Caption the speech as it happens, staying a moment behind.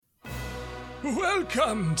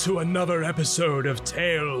Welcome to another episode of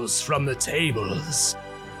Tales from the Tables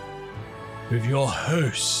with your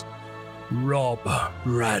host, Rob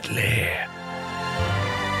Bradley.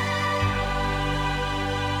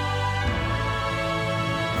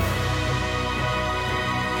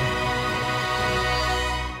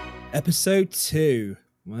 Episode 2.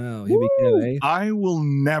 Wow, here we go, eh? I will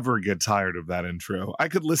never get tired of that intro. I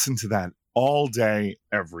could listen to that all day,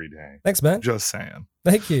 every day. Thanks, man. Just saying.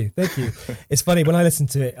 Thank you. It's funny, when I listen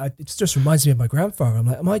to it, it just reminds me of my grandfather.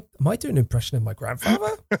 I'm like, am I doing an impression of my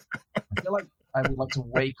grandfather? I feel like I would like to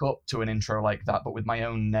wake up to an intro like that, but with my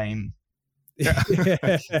own name. Yeah.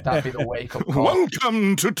 That'd be the wake-up call.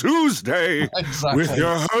 Welcome to Tuesday Exactly. with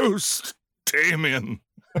your host, Damien.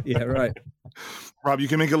 Yeah, right. Rob, you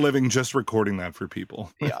can make a living just recording that for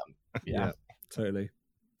people. Yeah. Totally.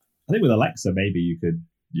 I think with Alexa, maybe you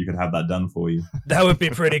could have that done for you. That would be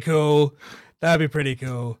pretty cool.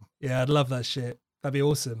 Yeah, I'd love that shit. That'd be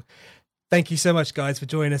awesome. Thank you so much, guys, for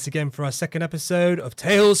joining us again for our second episode of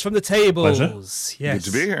Tales from the Tables. Pleasure. Yes.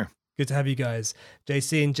 Good to be here. Good to have you guys.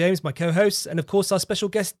 JC and James, my co-hosts, and of course our special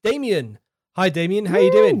guest, Damien. Hi, Damien. How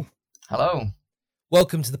you doing? Hello.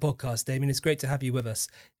 Welcome to the podcast, Damien. It's great to have you with us.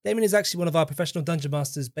 Damien is actually one of our professional dungeon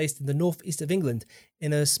masters based in the northeast of England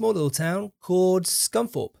in a small little town called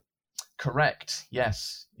Scunthorpe. Correct.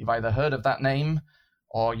 Yes. You've either heard of that name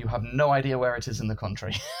or you have no idea where it is in the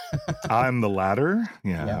country. I'm the latter.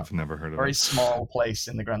 Yeah, Yeah. I've never heard of Very it. small place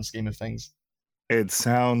in the grand scheme of things. It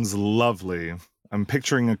sounds lovely. I'm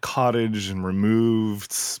picturing a cottage and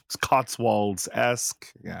removed,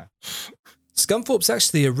 Cotswolds-esque. Yeah. Scunthorpe's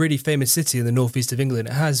actually a really famous city in the northeast of England.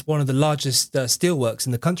 It has one of the largest steelworks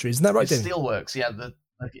in the country. Isn't that right, It's Damien? steelworks, yeah.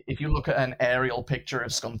 If you look at an aerial picture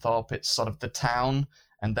of Scunthorpe, it's sort of the town,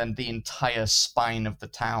 and then the entire spine of the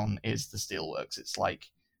town is the steelworks. It's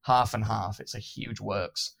like half and half. It's a huge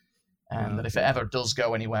works. And that if it ever does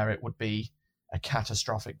go anywhere, it would be a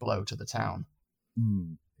catastrophic blow to the town.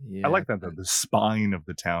 Yeah. I like that, though. The spine of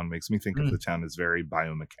the town makes me think of the town as very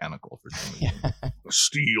biomechanical for some reason. Yeah. A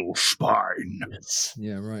steel spine. Yes.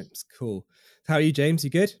 Yeah, right. It's cool. How are you, James? You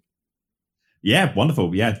good? Yeah,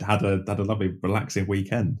 wonderful. Yeah, had a lovely, relaxing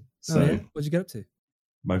weekend. So Yeah. What'd you get up to?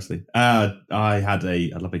 mostly, I had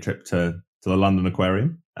a lovely trip to the London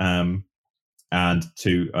Aquarium, and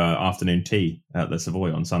to afternoon tea at the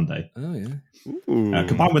Savoy on Sunday. Oh, yeah. Ooh.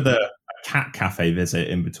 Combined with a cat cafe visit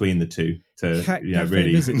in between the two to Cat cafe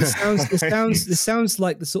really. visit. This sounds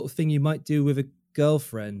like the sort of thing you might do with a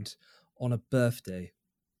girlfriend on a birthday.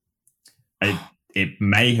 It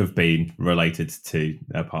may have been related to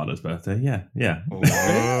a partner's birthday. Yeah. Oh.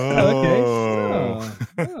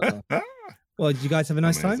 Okay. Oh. Well, did you guys have a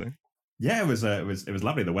nice time? Amazing. Yeah, it was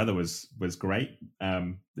lovely. The weather was great.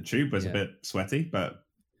 The tube was a bit sweaty, but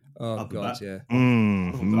Oh, other than God, that-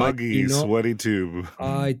 yeah. Muggy, You know- sweaty tube.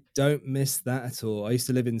 I don't miss that at all. I used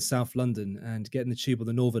to live in South London, and getting the tube on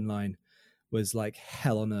the Northern Line was like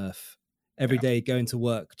hell on earth. Every day going to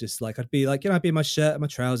work, just like I'd be in my shirt and my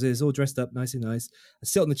trousers, all dressed up, nice. I'd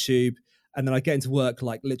sit on the tube, and then I'd get into work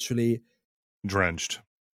like literally Drenched.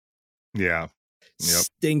 Yeah. Yep.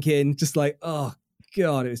 stinking, just like, oh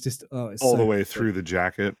God, it was just, it's All so the way good. through the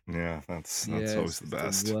jacket. Yeah, that's Yeah, always the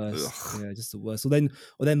it's best. worst. Ugh. Yeah, just the worst. Or then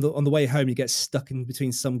on the way home, you get stuck in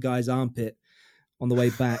between some guy's armpit on the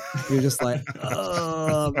way back. You're just like,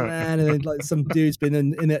 oh man, and then like some dude's been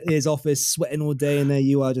in his office sweating all day, and there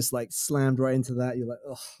you are, just like slammed right into that. You're like,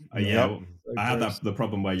 oh, Yeah, Yep. so I had gross. the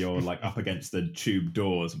problem where you're like up against the tube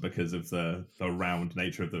doors because of the round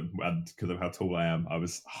nature of them and because of how tall I am. I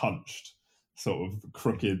was hunched, sort of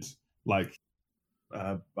crooked, like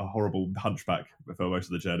a horrible hunchback for most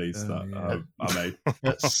of the journeys Oh, that yeah. I made.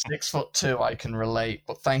 At 6'2", I can relate,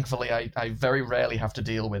 but thankfully I very rarely have to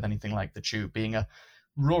deal with anything like the tube, being a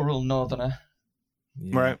rural northerner.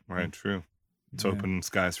 Yeah. Right, true. It's Yeah. open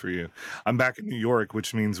skies for you. I'm back in New York,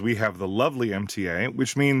 which means we have the lovely MTA,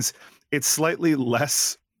 which means it's slightly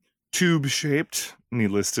less tube shaped,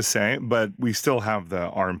 needless to say, but we still have the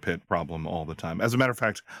armpit problem all the time. As a matter of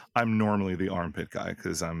fact, I'm normally the armpit guy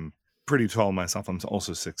because I'm pretty tall myself. I'm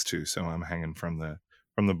also 6'2", so I'm hanging from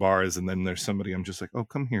the bars, and then there's somebody, I'm just like, oh,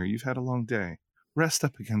 come here, you've had a long day. Rest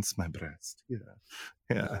up against my breast.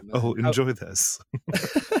 Yeah. Oh, man. Enjoy this.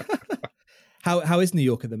 How is New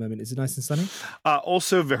York at the moment? Is it nice and sunny?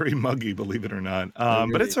 Also very muggy, believe it or not. But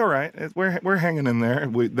really? it's all right. We're hanging in there.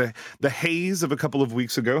 The haze of a couple of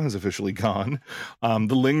weeks ago has officially gone.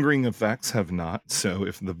 The lingering effects have not. So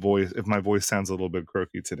if my voice sounds a little bit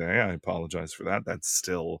croaky today, I apologize for that. That's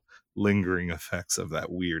still lingering effects of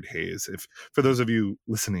that weird haze. If for those of you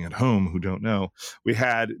listening at home who don't know, we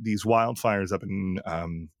had these wildfires up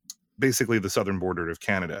in basically the southern border of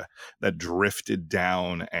Canada that drifted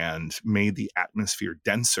down and made the atmosphere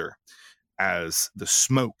denser as the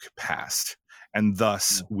smoke passed. And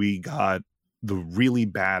thus we got the really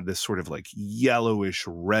bad, this sort of like yellowish,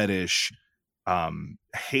 reddish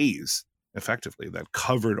haze, effectively, that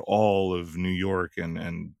covered all of New York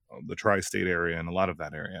and the tri-state area and a lot of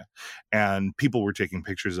that area. And people were taking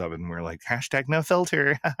pictures of it and we're like, hashtag no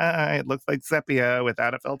filter. It looks like sepia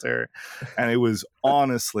without a filter. And it was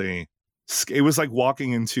honestly, it was like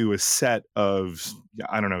walking into a set of,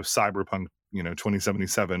 I don't know, Cyberpunk,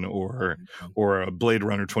 2077 or a Blade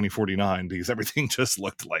Runner 2049, because everything just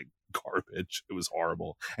looked like garbage. It was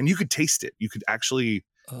horrible. And you could taste it. You could actually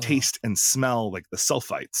taste and smell like the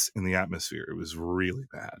sulfites in the atmosphere. It was really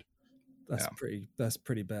bad. That's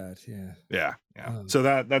pretty bad. Yeah. Yeah. So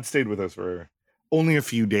that stayed with us for only a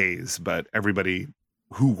few days, but everybody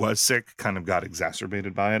who was sick kind of got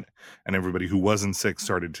exacerbated by it, and everybody who wasn't sick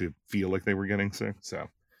started to feel like they were getting sick. So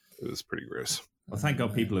it was pretty gross. Well, thank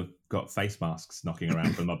God people have got face masks knocking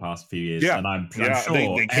around for the past few years. Yeah. And I'm sure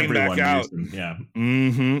they came everyone back out. used them. Yeah.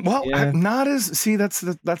 Mm-hmm. Well, Yeah. not as, see, that's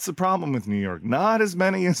the problem with New York. Not as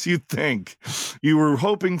many as you'd think. You were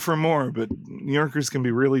hoping for more, but New Yorkers can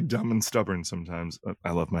be really dumb and stubborn sometimes.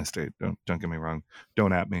 I love my state. Don't get me wrong.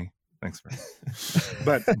 Don't at me. Thanks for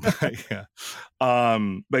but yeah.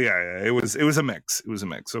 But yeah, it was a mix. It was a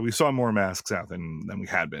mix. So we saw more masks out than we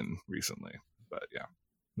had been recently. But yeah.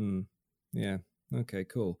 Yeah. Okay,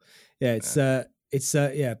 cool. Yeah, it's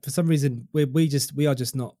yeah, for some reason we are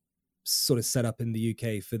just not sort of set up in the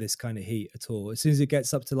UK for this kind of heat at all. As soon as it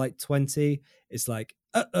gets up to like 20, it's like,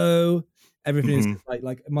 everything is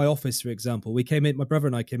like my office, for example. My brother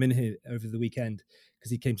and I came in here over the weekend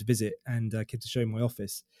because he came to visit and came to show him my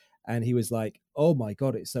office. And he was like, oh my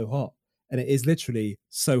God, it's so hot. And it is literally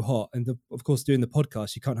so hot. And of course, doing the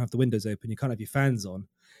podcast, you can't have the windows open. You can't have your fans on.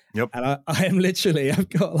 Yep. And I am literally, I'm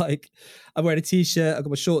wearing a t-shirt, I've got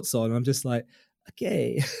my shorts on. And I'm just like,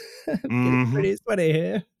 okay, I'm pretty sweaty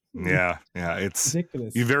here. Yeah. It's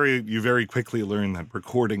ridiculous. You very quickly learn that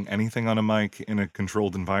recording anything on a mic in a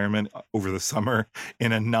controlled environment over the summer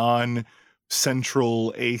in a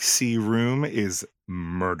non-central AC room is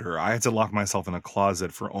murder. I had to lock myself in a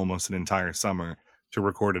closet for almost an entire summer to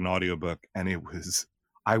record an audiobook, and I'm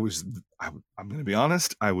going to be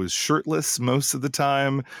honest, I was shirtless most of the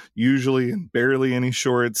time, usually in barely any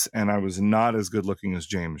shorts, and I was not as good looking as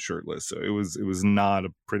James shirtless. So it was not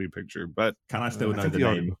a pretty picture. But can I still know the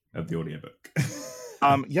name of the audiobook?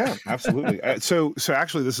 Yeah, absolutely. So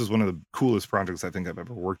actually, this is one of the coolest projects I think I've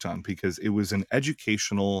ever worked on, because it was an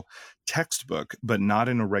educational textbook, but not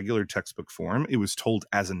in a regular textbook form. It was told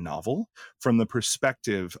as a novel from the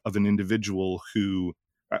perspective of an individual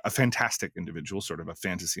a fantastic individual, sort of a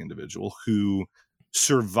fantasy individual who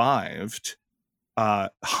survived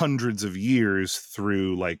hundreds of years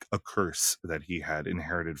through like a curse that he had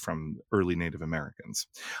inherited from early Native Americans.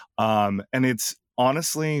 And it's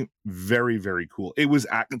honestly very, very cool.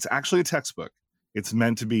 It's actually a textbook. It's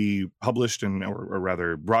meant to be published or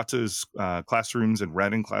rather brought to classrooms and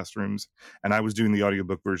read in classrooms. And I was doing the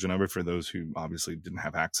audiobook version of it for those who obviously didn't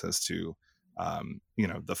have access to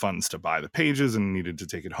the funds to buy the pages and needed to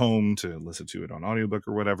take it home to listen to it on audiobook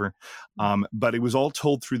or whatever. But it was all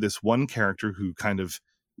told through this one character who kind of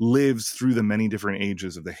lives through the many different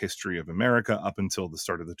ages of the history of America up until the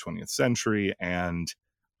start of the 20th century and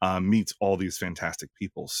meets all these fantastic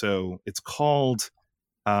people. So it's called,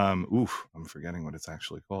 I'm forgetting what it's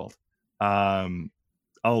actually called.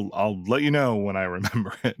 I'll let you know when I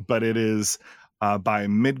remember it, but it is by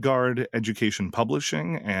Midgard Education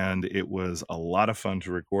Publishing, and it was a lot of fun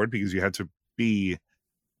to record because you had to be,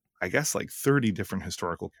 I guess, like 30 different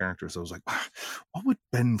historical characters. I was like, what would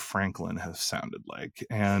Ben Franklin have sounded like?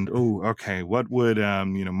 And what would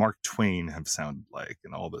Mark Twain have sounded like,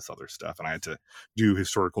 and all this other stuff. And I had to do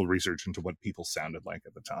historical research into what people sounded like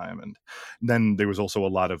at the time. And then there was also a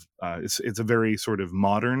lot of it's a very sort of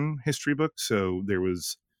modern history book, so there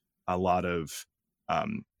was a lot of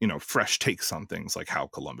fresh takes on things like how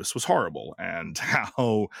Columbus was horrible and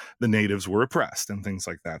how the natives were oppressed and things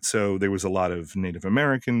like that. So there was a lot of Native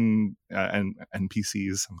American and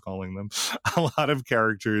NPCs, I'm calling them, a lot of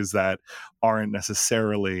characters that aren't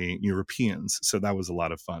necessarily Europeans. So that was a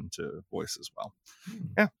lot of fun to voice as well.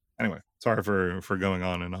 Yeah. Anyway, sorry for going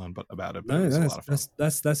on and on about it. But no, it was a lot of fun.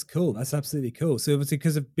 That's cool. That's absolutely cool. So obviously,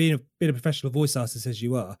 because of being a professional voice artist as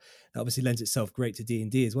you are, that obviously lends itself great to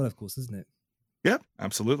D&D as well, of course, doesn't it? Yeah,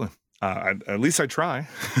 absolutely. At least I try.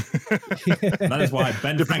 That is why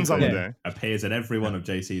Ben Depends on the Franklin day. appears in every one of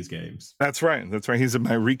JC's games. That's right. He's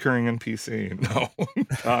my recurring NPC. No,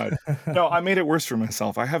 God. No, I made it worse for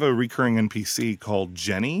myself. I have a recurring NPC called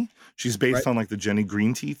Jenny. She's based on like the Jenny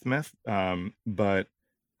Greenteeth myth. But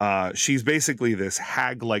she's basically this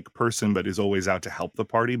hag-like person, but is always out to help the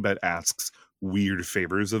party, but asks weird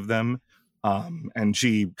favors of them. And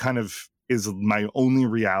she kind of is my only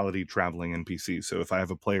reality traveling NPC. So if I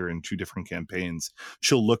have a player in 2 different campaigns,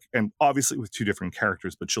 she'll look, and obviously with 2 different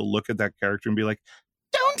characters, but she'll look at that character and be like,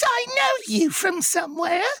 "Don't I know you from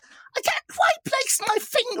somewhere? I can't quite place my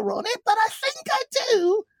finger on it, but I think I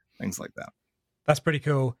do." Things like that. That's pretty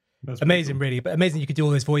cool. That's Amazing, pretty really. But amazing you could do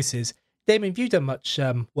all those voices. Damien, have you done much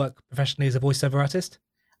work professionally as a voiceover artist?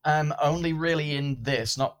 Only really in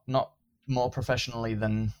this, not more professionally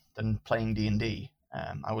than playing D&D.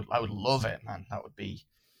 I would love it, man. That'd be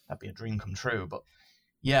a dream come true. But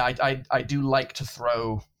yeah, I do like to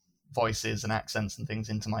throw voices and accents and things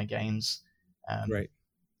into my games. Great.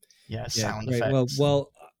 Yeah, Yeah, sound great. effects.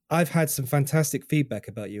 Well, I've had some fantastic feedback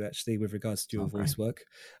about you actually with regards to your voice work,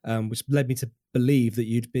 which led me to believe that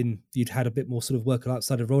you'd had a bit more sort of work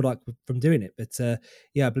outside of Rodark from doing it. But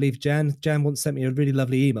yeah, I believe Jan once sent me a really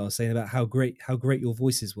lovely email saying about how great your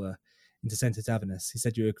voices were in Descent into Avernus. He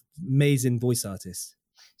said you're an amazing voice artist.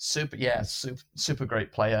 Super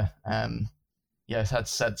great player. Yeah, had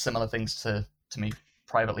said similar things to me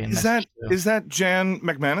privately. Is that Jan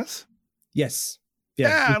McManus? Yes.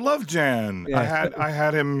 Yeah, I love Jan. Yeah. I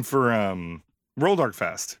had him for Rolldark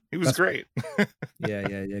Fest. He was great. Yeah.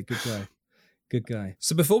 Good guy.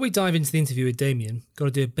 So before we dive into the interview with Damien, got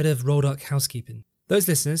to do a bit of Roldark housekeeping. Those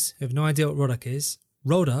listeners who have no idea what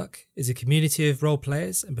Roldark is a community of role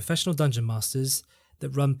players and professional dungeon masters that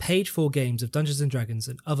run paid-for games of Dungeons & Dragons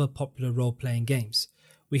and other popular role-playing games.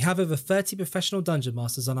 We have over 30 professional dungeon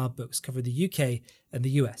masters on our books covering the UK and the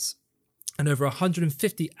US, and over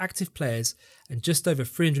 150 active players and just over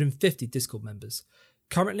 350 Discord members.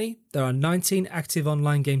 Currently, there are 19 active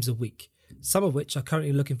online games a week, some of which are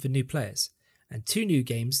currently looking for new players. And 2 new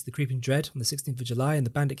games, The Creeping Dread on the 16th of July and The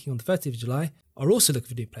Bandit King on the 30th of July, are also looking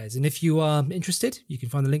for new players. And if you are interested, you can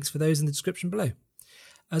find the links for those in the description below.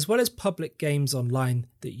 As well as public games online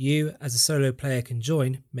that you, as a solo player, can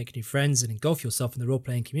join, make new friends and engulf yourself in the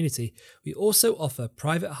role-playing community, we also offer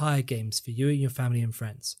private hire games for you and your family and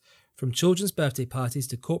friends. From children's birthday parties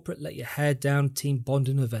to corporate let your hair down team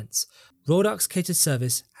bonding events, Roldark's catered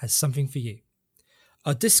service has something for you.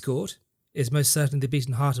 Our Discord is most certainly the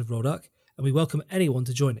beating heart of Roldark, and we welcome anyone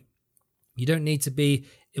to join it. You don't need to be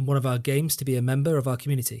in one of our games to be a member of our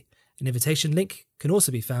community. An invitation link can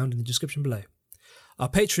also be found in the description below. Our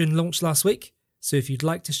Patreon launched last week, so if you'd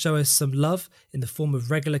like to show us some love in the form of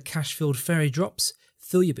regular cash-filled fairy drops,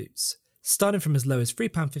 fill your boots. Starting from as low as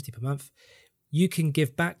 £3.50 per month, you can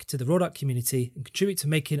give back to the Roldark community and contribute to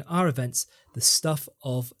making our events the stuff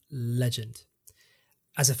of legend.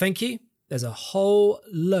 As a thank you, there's a whole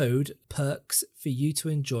load perks for you to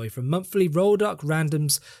enjoy, from monthly Roldark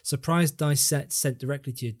randoms, surprise dice sets sent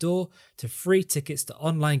directly to your door, to free tickets to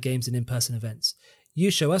online games and in-person events. You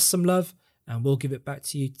show us some love, and we'll give it back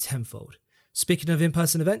to you tenfold. Speaking of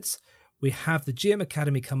in-person events, we have the GM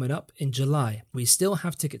Academy coming up in July. We still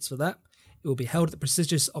have tickets for that. It will be held at the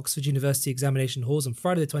prestigious Oxford University Examination Halls on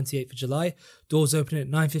Friday the 28th of July, doors open at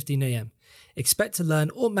 9:15 a.m. Expect to learn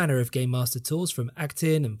all manner of Game Master tools, from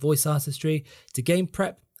acting and voice artistry to game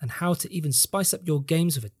prep and how to even spice up your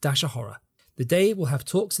games with a dash of horror. The day will have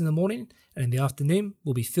talks in the morning, and in the afternoon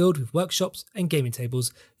will be filled with workshops and gaming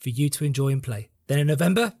tables for you to enjoy and play. Then in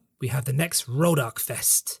November, we have the next Roldark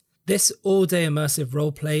Fest. This all-day immersive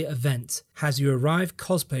roleplay event has you arrive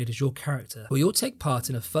cosplayed as your character, where you'll take part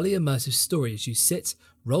in a fully immersive story as you sit,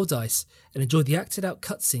 roll dice, and enjoy the acted-out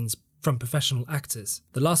cutscenes from professional actors.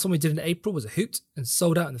 The last one we did in April was a hoot and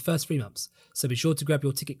sold out in the first 3 months, so be sure to grab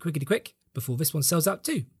your ticket quickety-quick before this one sells out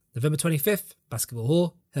too. November 25th, Basketball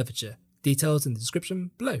Hall, Hertfordshire. Details in the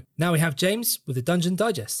description below. Now we have James with the Dungeon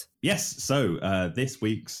Digest. Yes, so this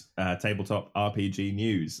week's tabletop RPG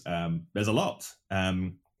news. There's a lot.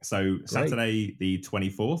 So Great. Saturday the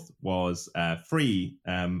 24th was free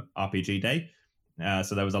RPG day.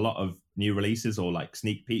 So there was a lot of new releases, or like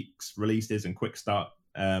sneak peeks releases and quick start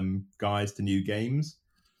guides to new games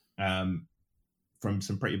from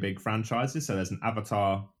some pretty big franchises. So there's an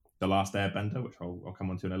Avatar, The Last Airbender, which I'll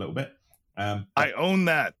come on to in a little bit. I own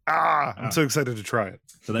that. I'm so excited to try it.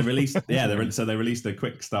 So they released, they released a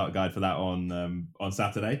quick start guide for that on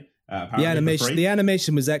Saturday. The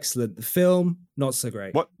animation was excellent. The film, not so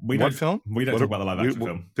great. What film? We don't talk about the live action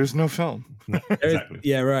film. There's no film. No, exactly.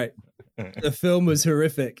 Yeah, right. The film was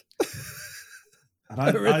horrific.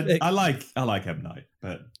 And I like M. Night,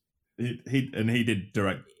 but he did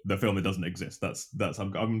direct the film that doesn't exist. That's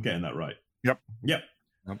I'm getting that right. Yep. Yeah.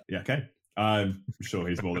 Okay. I'm sure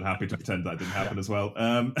he's more than happy to pretend that didn't happen as well.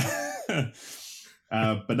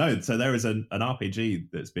 But no, so there is an RPG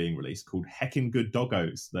that's being released called Heckin' Good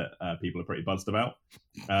Doggos that people are pretty buzzed about,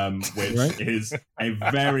 which is a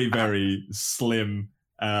very, very slim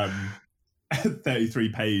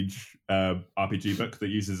 33-page RPG book that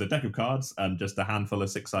uses a deck of cards and just a handful of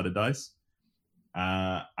 6-sided dice.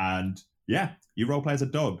 And yeah, you roleplay as a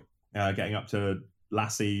dog, getting up to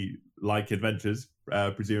Lassie-like adventures.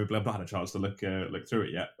 Presumably, I've not had a chance to look through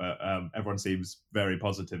it yet, but everyone seems very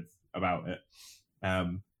positive about it.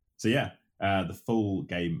 So yeah, the full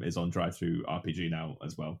game is on Drive-Thru RPG now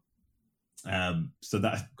as well. So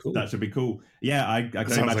that should be cool. Yeah, I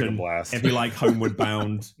can imagine like it'd be like Homeward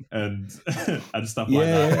Bound and stuff like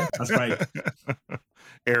that. Yeah. That's great.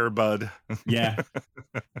 Air Bud. Yeah.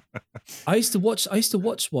 I used to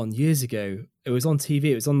watch one years ago. It was on TV.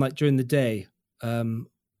 It was on like during the day.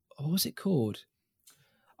 What was it called?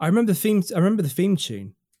 I remember the theme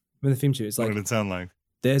tune. It's like, what did it sound like?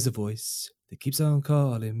 There's a voice that keeps on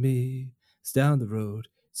calling me. It's down the road.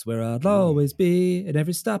 It's where I'll always be. At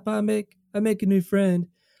every stop I make a new friend.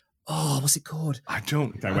 Oh, what's it called? I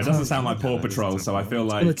don't. Okay, well, it doesn't sound like Paw Patrol, so I feel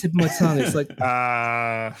like on the tip of my tongue. It's like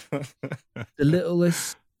the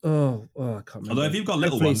littlest. Oh, I can't remember. Although if you've got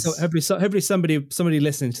little ones, hopefully somebody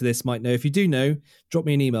listening to this might know. If you do know, drop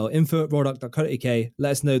me an email, info@rawduck.co.uk.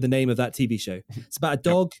 Let us know the name of that TV show. It's about a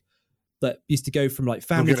dog that used to go from like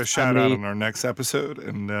family. We'll get a to shout family. out on our next episode,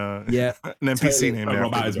 and yeah, an NPC name.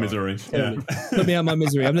 Rob out his misery. Yeah. Put me out of my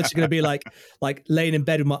misery. I'm literally going to be like laying in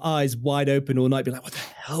bed with my eyes wide open all night, be like, what the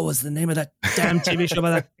hell was the name of that damn TV show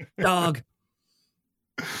about that dog?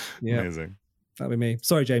 Yeah, amazing. That'd be me.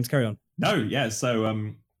 Sorry, James. Carry on. No, yeah.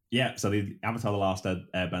 So so the Avatar: The Last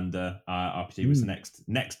Airbender RPG was the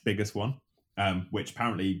next biggest one, which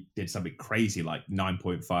apparently did something crazy like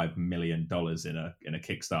 $9.5 million in a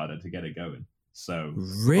Kickstarter to get it going. So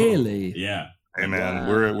really, yeah. Hey man,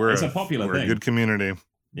 we're it's a popular we're thing. A good community.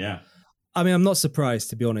 Yeah. I mean, I'm not surprised,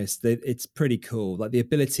 to be honest. It's pretty cool. Like the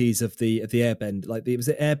abilities of the Airbender, like was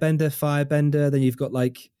it Airbender, Firebender? Then you've got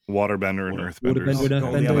like Waterbender and Earthbender. Waterbender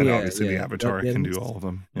and Earthbender. Obviously, the Avatar can do all of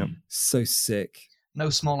them. Yep. So sick. No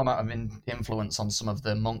small amount of influence on some of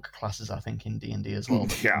the monk classes, I think, in D&D as well.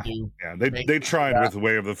 Yeah. They tried with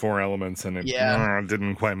Way of the Four Elements, and it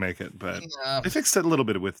didn't quite make it. But they fixed it a little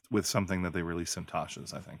bit with something that they released in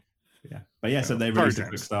Tasha's, I think. Yeah, but yeah, so they released a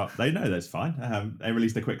quick start. They know that's fine. They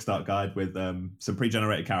released a quick start guide with some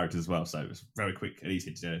pre-generated characters as well, so it was very quick and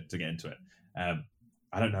easy to get into it.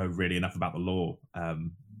 I don't know really enough about the lore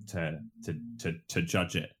to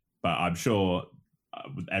judge it, but I'm sure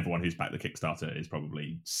everyone who's backed the Kickstarter is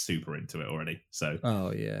probably super into it already. So,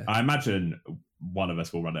 I imagine one of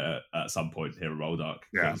us will run it at some point here at Roll Dark.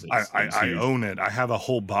 Yeah, I own it. I have a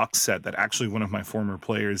whole box set that actually one of my former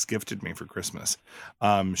players gifted me for Christmas.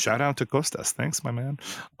 Shout out to Costas. Thanks, my man.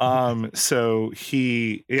 So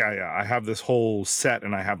I have this whole set,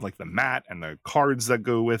 and I have like the mat and the cards that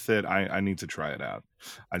go with it. I need to try it out.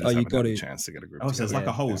 I just haven't had a chance to get a group. Oh, so it's like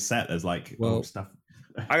a whole set. There's like stuff.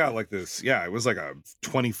 I got like this. Yeah, it was like a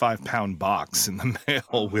 25-pound box in the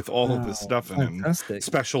mail with all of this stuff in it,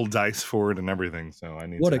 special dice for it and everything. So I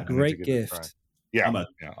need. What a great gift! Yeah, I'm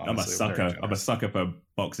a sucker. I'm a sucker for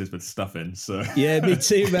boxes with stuff in. So yeah, me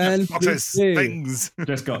too, man. Boxes, things.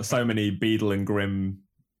 Just got so many Beadle and Grimm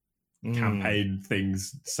campaign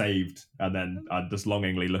things saved, and then I just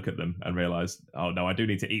longingly look at them and realize, oh no, I do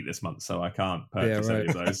need to eat this month, so I can't purchase any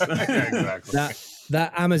of those. Exactly.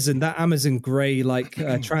 That Amazon grey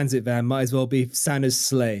transit van might as well be Santa's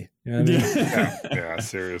sleigh. You know what I mean? Yeah,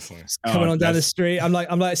 seriously. Coming on down the street, I'm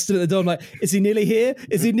like still at the door. I'm like, is he nearly here?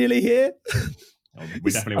 Is he nearly here? We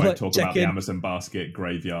definitely won't talk about the Amazon basket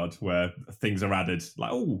graveyard where things are added.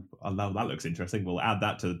 Like, oh, that looks interesting. We'll add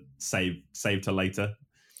that to save to later.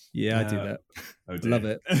 Yeah, I do that. Oh Love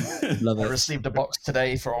it. Love it. I received a box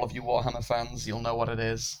today for all of you Warhammer fans. You'll know what it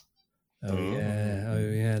is. Oh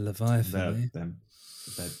yeah, Leviathan.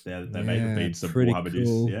 They're made of beads of Warhammer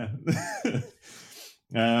use.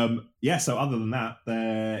 Yeah. So other than that,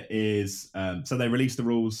 there is. So they released the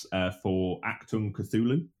rules for Actung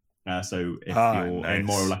Cthulhu. So if you're in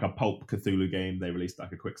more of like a pulp Cthulhu game, they released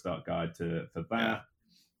like a quick start guide for that.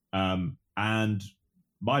 And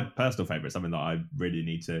my personal favorite, something that I really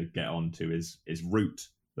need to get onto, is Root,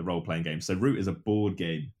 the role playing game. So Root is a board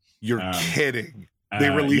game. You're kidding?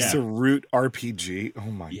 They released a Root RPG.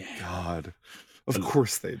 Oh my god! Of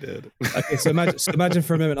course they did. Okay, so imagine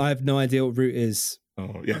for a moment. I have no idea what Root is.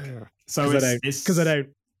 Oh yeah. So because I don't.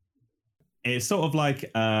 It's sort of like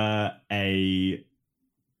a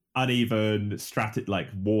uneven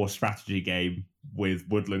war strategy game with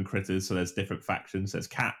woodland critters. So there's different factions. There's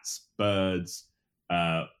cats, birds,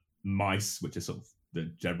 mice, which is sort of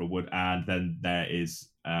the general wood, and then there is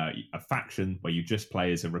a faction where you just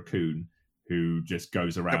play as a raccoon who just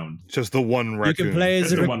goes around. Just the one raccoon. You can play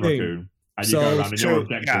as a raccoon. And you go around and your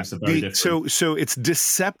objectives are very different. So it's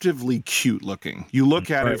deceptively cute looking. You look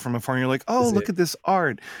at it from afar and you're like, oh, look at this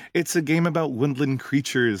art. It's a game about woodland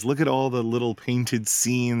creatures. Look at all the little painted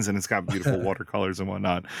scenes, and it's got beautiful watercolors and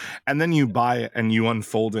whatnot. And then you buy it and you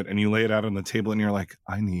unfold it and you lay it out on the table and you're like,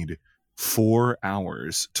 I need 4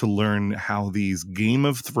 hours to learn how these Game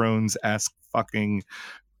of Thrones-esque fucking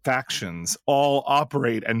factions all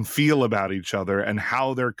operate and feel about each other and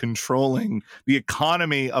how they're controlling the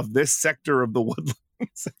economy of this sector of the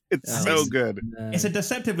woodlands. It's so good. It's a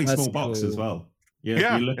deceptively small box as well. You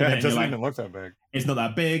look at it doesn't even look that big. It's not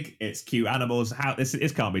that big. It's cute animals.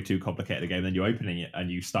 This can't be too complicated a game. Then you're opening it and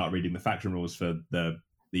you start reading the faction rules for the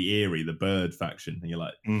Eerie, the bird faction, and you're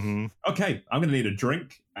like, okay, I'm going to need a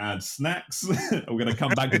drink and snacks. We're going to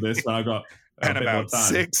come back to this when I've got and about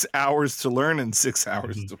 6 hours to learn and 6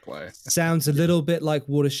 hours to play. Sounds a little bit like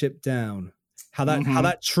Watership Down. How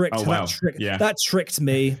that tricked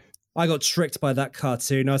me. I got tricked by that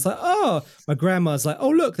cartoon. I was like, oh, my grandma's like, oh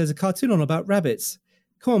look, there's a cartoon on about rabbits.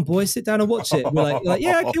 Come on, boy, sit down and watch it. We're like,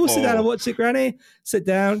 yeah, okay, we'll sit down and watch it, Granny. Sit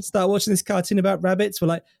down, start watching this cartoon about rabbits. We're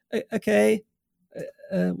like, okay.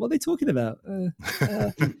 What are they talking about? Who's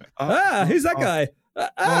that guy?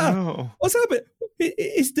 What's happened?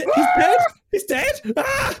 He's dead. He's dead.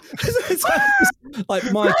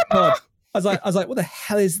 Like, my God. I was like, what the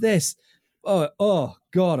hell is this? Oh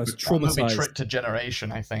God, I was traumatized. They tricked a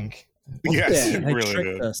generation, I think. Yes, they really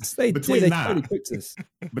tricked did. us. They totally tricked us.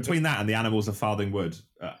 Between that and the Animals of Farthing Wood,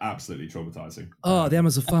 absolutely traumatizing. Oh, the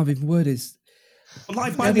Animals of Farthing Wood is.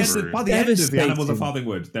 Like by the end of the Animals of Farthing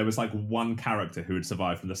Wood, there was like one character who had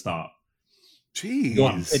survived from the start.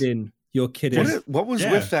 Jeez. You're kidding. What was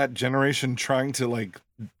with that generation trying to like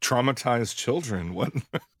traumatize children? What?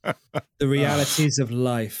 The realities of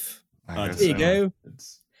life. There you go.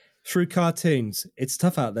 Through cartoons. It's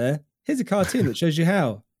tough out there. Here's a cartoon that shows you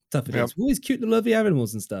how tough it is. All these cute little lovely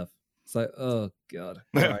animals and stuff. It's like, oh God.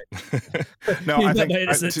 Right. No, I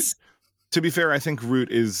think to be fair, I think Root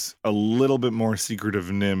is a little bit more Secret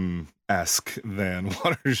of Nim-esque than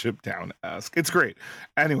Watership Down-esque. It's great.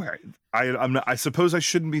 Anyway, I suppose I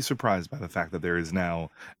shouldn't be surprised by the fact that there is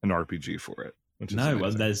now an RPG for it.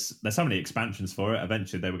 Well, there's so many expansions for it.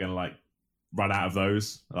 Eventually, they were going to like run out of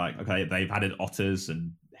those. Like, okay, they've added otters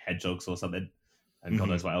and hedgehogs or something, and God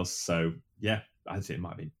knows what else. So yeah, I'd say it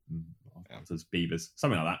might be otters, beavers,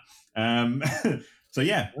 something like that. So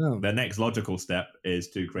yeah, the next logical step is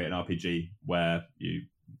to create an RPG where you,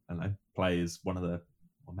 I don't know, play as a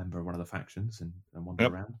member of one of the factions and wander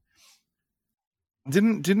around.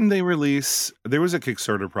 Didn't they release? There was a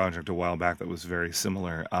Kickstarter project a while back that was very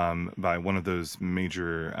similar, by one of those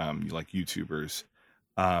major like YouTubers.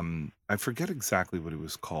 I forget exactly what it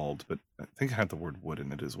was called, but I think it had the word wood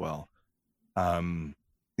in it as well.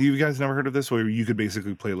 You guys never heard of this, where you could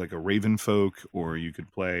basically play like a raven folk, or you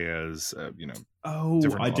could play as I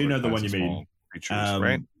do know the one you mean. Creatures,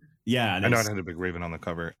 right? Yeah, I know it had a big raven on the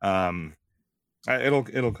cover.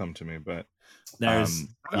 It'll come to me, but there's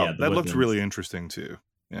that looked really interesting too.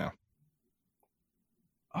 Yeah.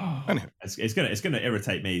 Anyway. It's gonna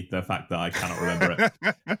irritate me, the fact that I cannot remember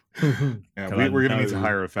it. We're gonna need to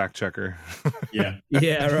hire a fact checker. Yeah.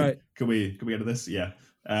 Yeah, right. Can we get to this? Yeah.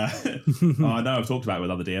 I know I've talked about it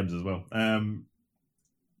with other DMs as well.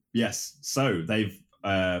 Yes, so they've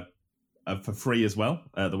for free as well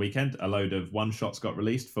the weekend, a load of one shots got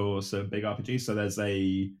released for some big RPGs. So there's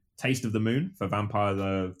a Taste of the Moon for Vampire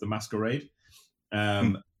the Masquerade.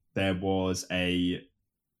 There was a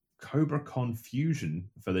Cobra Confusion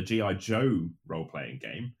for the G.I. Joe role-playing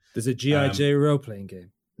game. There's a G.I. Joe role-playing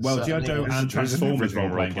game. Well, G.I. Joe and Transformers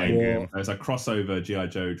role-playing game. There's a crossover G.I.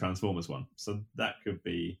 Joe Transformers one. So that could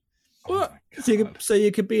be... What? So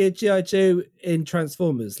you could be a G.I. Joe in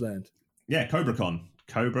Transformers land? Yeah,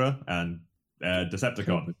 Cobra and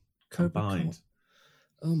Decepticon combined.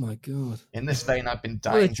 Oh my God. In this vein, I've been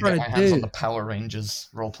dying to get my hands on the Power Rangers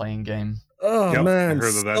role-playing game. Oh man, I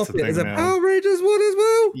heard that's a thing. There's a Power Rangers one as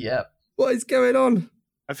well? Yep. What is going on?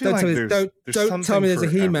 I feel don't tell me there's a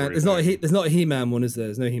He-Man. There's not a He-Man one, is there?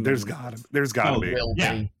 There's no He-Man. There's gotta be.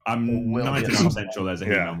 Yeah, I'm 99% sure there's a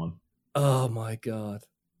He-Man one. Oh my God.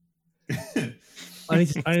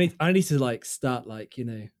 I need to like start like,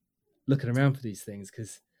 looking around for these things,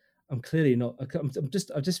 because I'm clearly not. I'm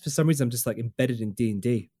just for some reason I'm just like embedded in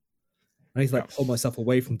D&D. I need to like pull myself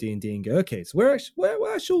away from D&D and go, okay, so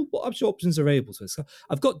what actual options are available to us?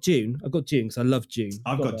 I've got Dune because I love Dune.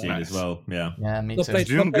 I've got Dune as well. Yeah. Yeah, me Not too. played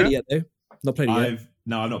it yet though. Not played it yet.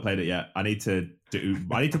 No, I've not played it yet. I need to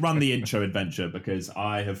run the intro adventure because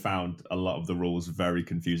I have found a lot of the rules very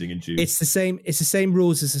confusing in Dune. It's the same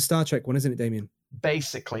rules as the Star Trek one, isn't it, Damien?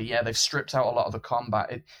 Basically, yeah, they've stripped out a lot of the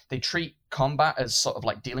combat. They treat combat as sort of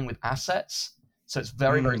like dealing with assets. So it's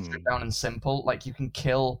very, very stripped down and simple. Like you can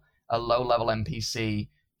kill a low-level NPC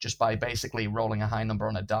just by basically rolling a high number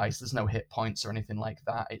on a dice. There's no hit points or anything like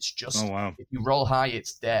that. It's just if you roll high,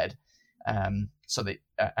 it's dead. So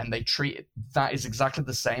they treat it, that is exactly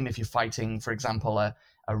the same if you're fighting, for example, a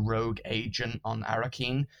rogue agent on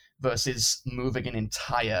Arrakeen versus moving an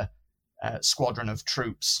entire squadron of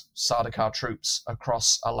troops, Sardaukar troops,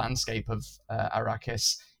 across a landscape of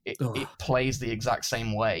Arrakis. It plays the exact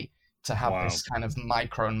same way to have this kind of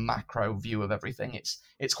micro and macro view of everything.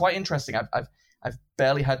 It's quite interesting. I've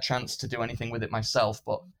barely had chance to do anything with it myself,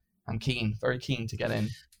 but I'm very keen to get in.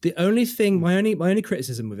 The only thing, my only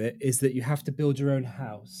criticism with it is that you have to build your own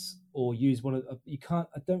house or use one of. You can't.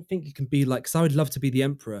 I don't think you can be like. Because I would love to be the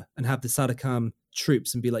emperor and have the Sardaukar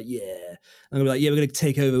troops and be like, yeah, I'm gonna be like, yeah, we're gonna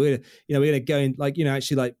take over. We're gonna go and like,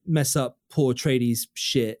 actually like mess up poor Atreides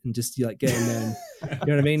shit and just like get in there. And, you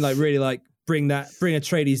know what I mean? Like really like bring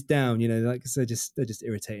Atreides down. Like they're just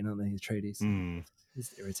irritating, aren't they? Atreides.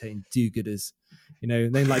 Just irritating do-gooders.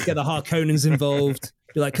 Then like get the Harkonnens involved.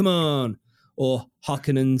 Be like, come on. Or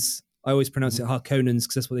Harkonnens. I always pronounce it Harkonnens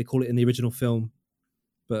because that's what they call it in the original film.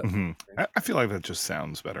 But I feel like that just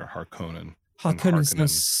sounds better, Harkonnen. Harkonnen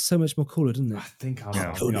sounds so much more cooler, doesn't it? I think I'm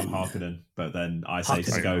Harkonnen, but then I say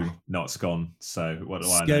Sko, not Scon. So what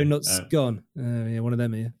do I know? Sko, not Scon. Yeah, one of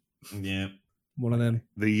them here. Yeah. One of them.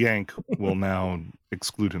 The Yank will now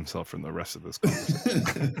exclude himself from the rest of this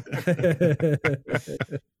conversation.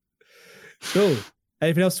 Cool.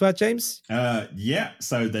 Anything else to add, James? Yeah.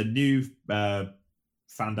 So the new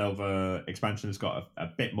Phandelver expansion has got a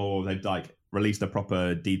bit more. They've like released a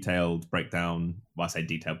proper detailed breakdown. Well, I say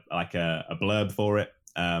detailed, like a blurb for it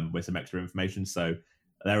with some extra information. So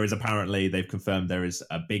there is apparently, they've confirmed there is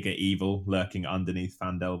a bigger evil lurking underneath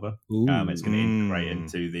Phandelver. It's going to integrate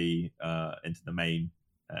into the main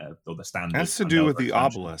or the standard. It has to do with the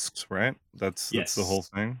obelisks, right? That's the whole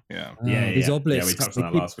thing. Yeah. These obelisks. Yeah, we touched on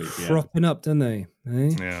that last week. Cropping up, don't they?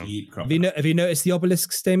 Eh? Yeah. Keep cropping have you noticed the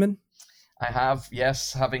obelisks, Damon? I have,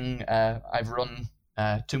 yes. I've run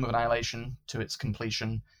Tomb of Annihilation to its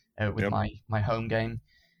completion with my home game.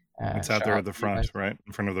 It's out there at the front, right?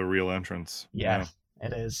 In front of the real entrance. Yeah,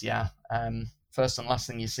 it is, yeah. First and last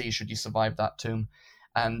thing you see should you survive that tomb.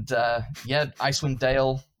 And Icewind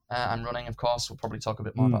Dale, I'm running, of course. We'll probably talk a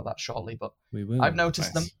bit more about that shortly, but we will. I've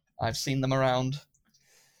noticed them. I've seen them around.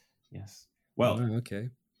 Yes. Well, okay.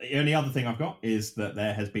 The only other thing I've got is that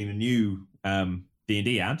there has been a new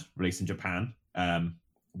D&D ad released in Japan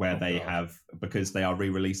where they have, because they are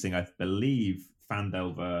re-releasing, I believe,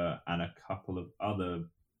 Phandelver and a couple of other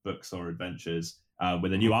books or adventures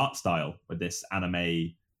with a new art style, with this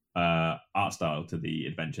anime art style to the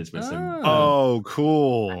adventures with some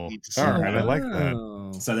cool. All right, I like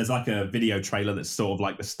that. So there's like a video trailer that's sort of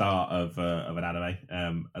like the start of an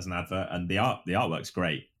anime as an advert, and the artwork's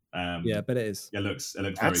great. Yeah, but it is. It looks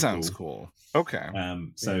that very sounds cool. Okay.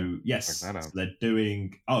 So yes, they're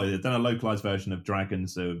doing. They've done a localized version of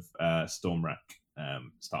Dragons of Stormwreck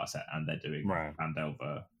starter set, and they're doing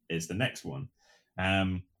Phandelver is the next one.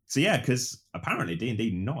 So yeah, because apparently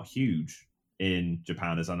D&D not huge in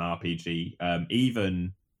Japan as an RPG.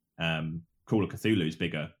 Even Call of Cthulhu is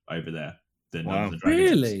bigger over there than the Dragons.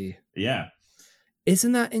 Really? Yeah.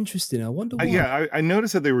 Isn't that interesting? I wonder why. I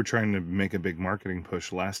noticed that they were trying to make a big marketing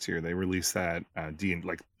push last year. They released that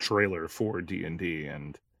trailer for D&D,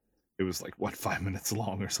 and it was 5 minutes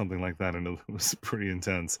long or something like that, and it was pretty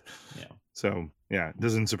intense. Yeah. So yeah, it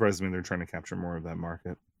doesn't surprise me they're trying to capture more of that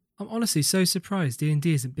market. I'm honestly so surprised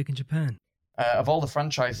D&D isn't big in Japan. Of all the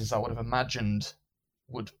franchises I would have imagined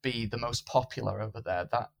would be the most popular over there,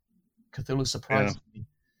 that Cthulhu surprised me.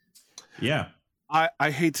 Yeah.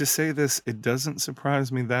 I hate to say this, it doesn't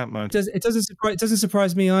surprise me that much. It doesn't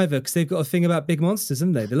surprise me either, because they've got a thing about big monsters,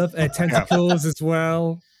 haven't they? They love tentacles as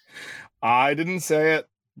well. I didn't say it.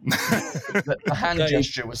 The hand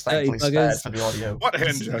gesture was thankfully spared for the audio. What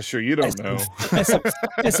hand gesture? You don't know.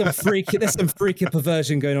 There's some freaky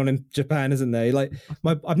perversion going on in Japan, isn't there?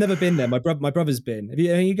 I've never been there. My brother's been. Have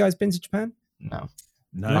you guys been to Japan? No.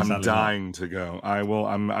 I'm dying to go. I will.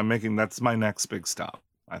 I'm making. That's my next big stop.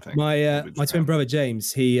 I think. My twin brother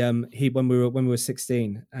James, he when we were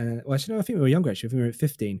 16, well, actually no, I think we were younger actually. I think we were at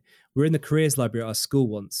 15. We were in the careers library at our school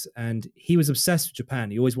once, and he was obsessed with Japan.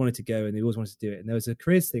 He always wanted to go, and he always wanted to do it. And there was a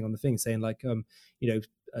careers thing on the thing saying like,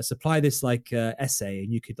 supply this like essay,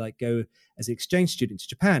 and you could like go as an exchange student to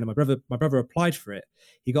Japan. And my brother applied for it.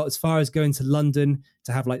 He got as far as going to London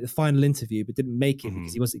to have like the final interview, but didn't make it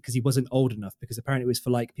because he wasn't old enough. Because apparently it was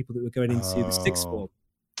for like people that were going into the sixth form.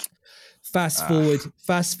 Fast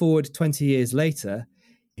forward 20 years later,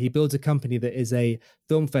 he builds a company that is a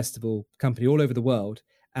film festival company all over the world,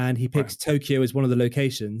 and he picks Tokyo as one of the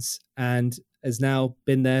locations, and has now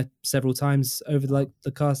been there several times over the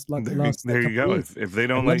last. There you go. If they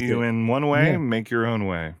don't let you in one way, make your own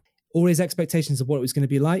way. All his expectations of what it was going to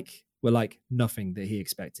be like were like nothing that he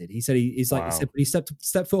expected. He said he stepped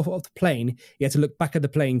foot off the plane. He had to look back at the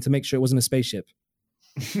plane to make sure it wasn't a spaceship.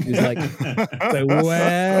 He was like, so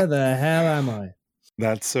where the hell am I?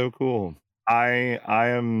 That's so cool. I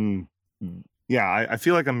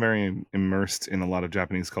feel like I'm very immersed in a lot of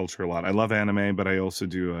Japanese culture a lot. I love anime, but I also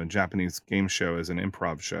do a Japanese game show as an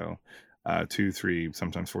improv show, 2, 3,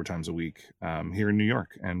 sometimes 4 times a week here in New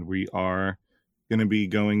York. And we are going to be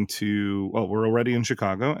going to, we're already in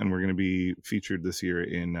Chicago, and we're going to be featured this year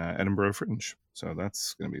in Edinburgh Fringe. So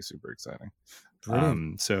that's going to be super exciting.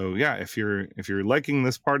 So yeah, if you're liking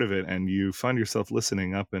this part of it and you find yourself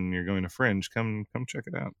listening up and you're going to Fringe, come check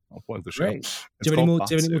it out. I'll plug the show. Do you have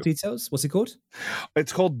any more details? What's it called?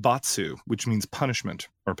 It's called Batsu, which means punishment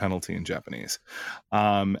or penalty in Japanese.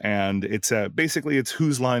 And it's basically it's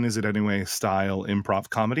Whose Line Is It Anyway style improv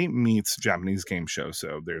comedy meets Japanese game show.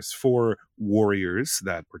 So there's 4 warriors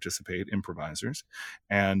that participate, improvisers,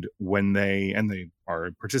 and when they are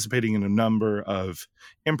participating in a number of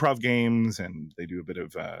improv games, and they do a bit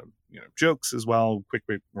of jokes as well, quick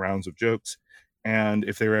rounds of jokes. And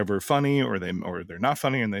if they're ever funny or they're not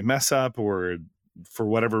funny and they mess up, or for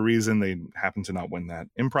whatever reason they happen to not win that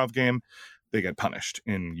improv game, they get punished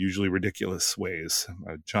in usually ridiculous ways.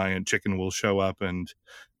 A giant chicken will show up and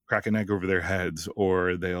crack an egg over their heads,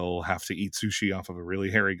 or they'll have to eat sushi off of a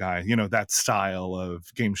really hairy guy. That style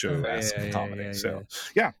of game show comedy.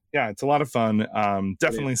 Yeah, it's a lot of fun.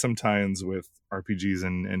 Definitely some tie-ins with RPGs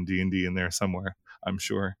and D&D in there somewhere, I'm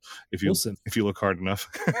sure, if you look hard enough.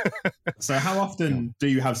 So how often do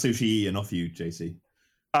you have sushi eaten off you, JC?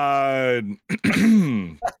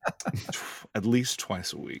 At least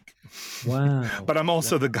twice a week. Wow. But I'm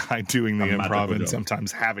also the guy doing the improv and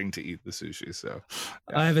sometimes having to eat the sushi. So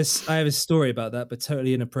yeah. I have a story about that, but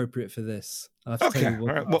totally inappropriate for this. Okay. All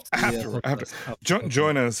right. Well, after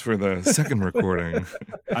join us for the second recording.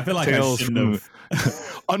 I feel like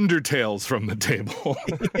Undertales from the table.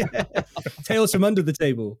 Tales from under the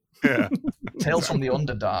table. Yeah. Tales from the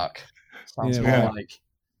Underdark. Sounds more like.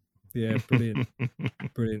 Yeah, brilliant.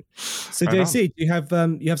 So JC, do you have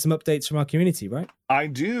some updates from our community, right? I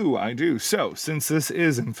do. So since this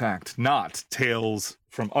is in fact not Tales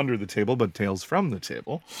from Under the Table, but Tales from the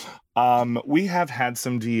Table, we have had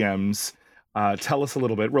some DMs tell us a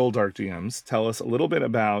little bit, Roll Dark DMs, tell us a little bit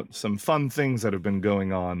about some fun things that have been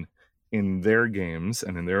going on in their games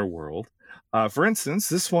and in their world. For instance,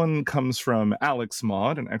 this one comes from Alex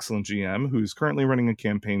Maud, an excellent GM, who's currently running a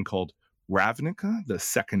campaign called Ravnica, the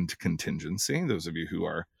Second Contingency. Those of you who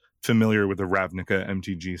are familiar with the Ravnica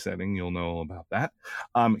MTG setting, you'll know all about that.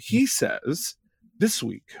 He says, this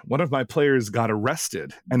week, one of my players got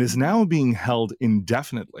arrested and is now being held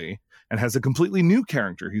indefinitely and has a completely new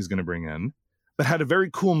character he's going to bring in, but had a very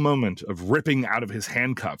cool moment of ripping out of his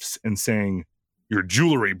handcuffs and saying, "Your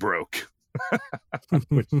jewelry broke."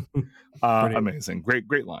 Which, amazing.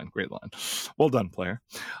 Great line. Well done, player.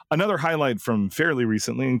 Another highlight from fairly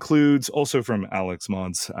recently includes, also from Alex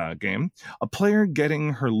Maud's game, a player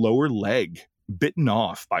getting her lower leg bitten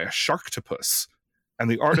off by a sharktopus, and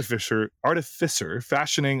the artificer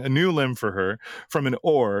fashioning a new limb for her from an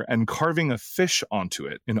oar and carving a fish onto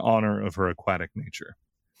it in honor of her aquatic nature.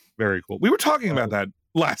 Very cool. We were talking about that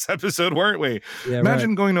last episode, weren't we? Yeah,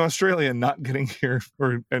 imagine going to Australia and not getting here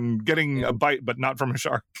and getting a bite, but not from a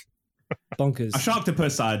shark. Bonkers. A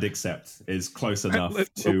sharktopus I'd accept is close enough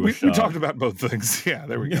to we talked about both things. Yeah,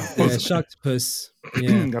 there we go. Yeah, sharktopus.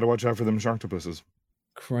 Yeah. Got to watch out for them sharktopuses.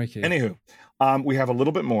 Crikey. Anywho, we have a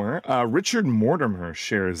little bit more. Richard Mortimer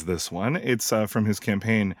shares this one. It's from his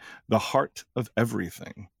campaign, The Heart of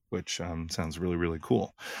Everything, which sounds really, really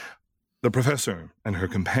cool. The professor and her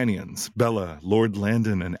companions, Bella, Lord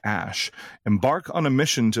Landon, and Ash, embark on a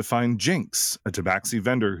mission to find Jinx, a tabaxi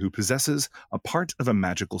vendor who possesses a part of a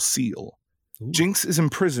magical seal. Ooh. Jinx is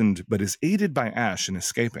imprisoned, but is aided by Ash in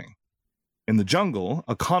escaping. In the jungle,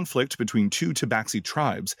 a conflict between two Tabaxi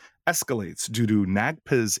tribes escalates due to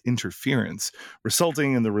Nagpa's interference,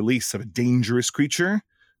 resulting in the release of a dangerous creature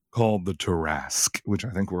called the Tarask, which I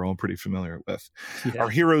think we're all pretty familiar with. Yeah. Our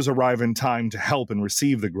heroes arrive in time to help and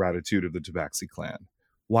receive the gratitude of the Tabaxi clan.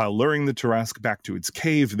 While luring the Tarask back to its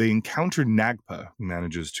cave, they encounter Nagpa, who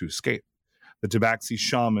manages to escape. The Tabaxi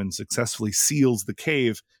shaman successfully seals the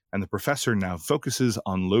cave, and the professor now focuses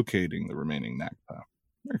on locating the remaining Nagpa.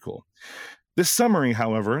 Very cool. This summary,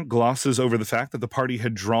 however, glosses over the fact that the party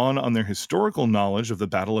had drawn on their historical knowledge of the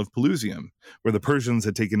Battle of Pelusium, where the Persians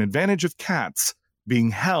had taken advantage of cats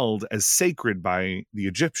being held as sacred by the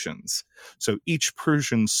Egyptians. So each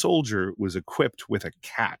Persian soldier was equipped with a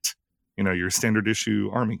cat, your standard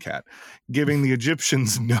issue army cat, giving the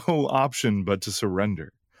Egyptians no option but to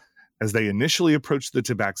surrender. As they initially approached the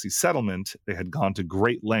Tabaxi settlement, they had gone to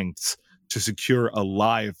great lengths to secure a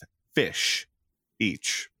live fish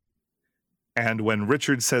each. And when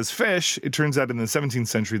Richard says fish, it turns out in the 17th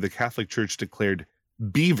century, the Catholic Church declared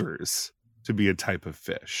beavers to be a type of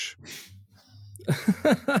fish.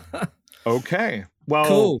 Okay. Well,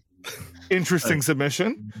 Cool. Interesting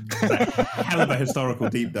submission. Hell of a historical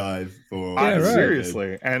deep dive for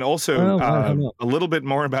seriously. And also Well, a little bit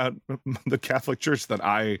more about the Catholic Church that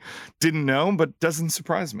I didn't know, but doesn't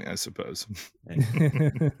surprise me, I suppose.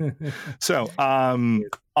 So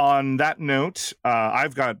on that note,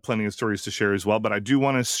 I've got plenty of stories to share as well, but I do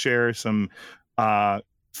want to share some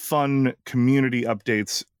fun community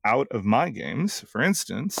updates out of my games. For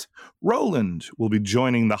instance, Roland will be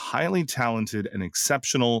joining the highly talented and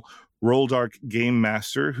exceptional Roldark game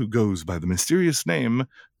master who goes by the mysterious name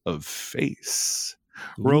of Face.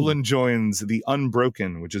 Roland joins The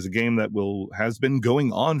Unbroken, which is a game that has been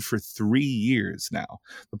going on for 3 years now.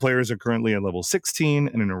 The players are currently at level 16,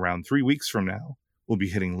 and in around 3 weeks from now, we'll be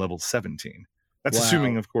hitting level 17. That's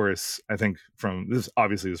assuming, of course, I think this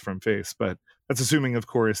obviously is from Face, but that's assuming, of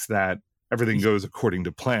course, that everything goes according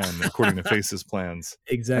to plan, according to Face's plans.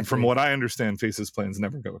 Exactly. And from what I understand, Face's plans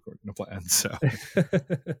never go according to plan. So,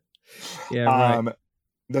 yeah, right.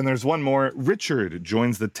 Then there's one more. Richard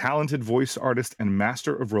joins the talented voice artist and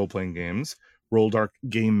master of role-playing games, Roldark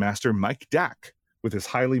game master Mike Dack, with his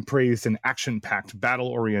highly praised and action-packed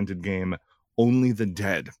battle-oriented game, Only the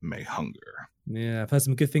Dead May Hunger. Yeah, I've heard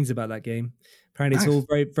some good things about that game. Apparently it's all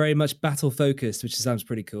very, very much battle-focused, which sounds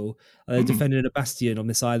pretty cool. Defending a bastion on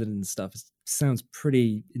this island and stuff. It sounds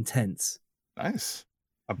pretty intense. Nice.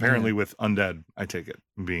 Apparently with undead, I take it,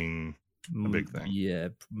 being a big thing. Yeah,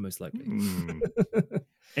 most likely.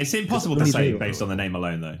 It's impossible to say based on the name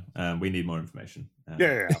alone, though. We need more information.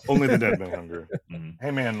 Yeah. Only the Dead May Hunger.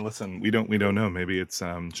 Hey, man, listen, we don't know. Maybe it's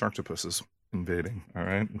Sharktopus's invading. All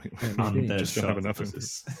right, we just don't have enough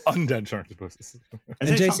undead Sharktopus's. Is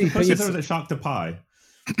it Sharktopus's or is it Sharktopie?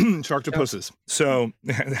 Sharktopus's. So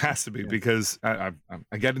it has to be because I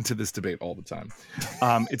get into this debate all the time.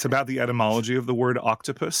 It's about the etymology of the word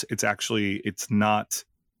octopus. It's not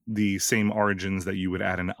the same origins that you would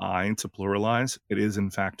add an I to pluralize. It is in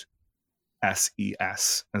fact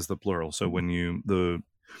SES as the plural. So when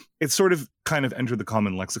it's sort of kind of entered the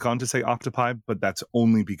common lexicon to say octopi, but that's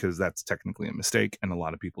only because that's technically a mistake and a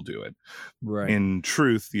lot of people do it. Right. In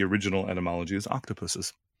truth, the original etymology is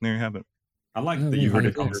octopuses. There you have it. I like that you've heard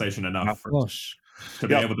the conversation enough to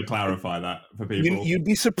be able to clarify that for people. You'd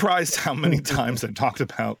be surprised how many times I talk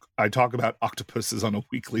about octopuses on a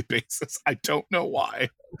weekly basis. I don't know why.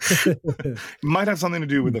 It might have something to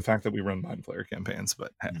do with the fact that we run Mind Flayer campaigns,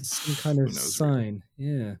 but some kind of sign.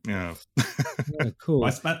 Really. Yeah. Cool. I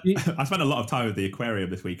spent a lot of time with the aquarium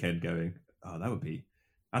this weekend going, oh,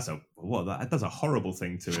 that does a horrible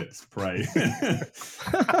thing to its prey.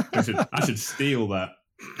 I should steal that.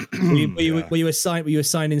 Were you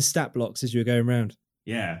assigning stat blocks as you were going around?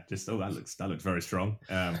 Yeah, just that looks very strong.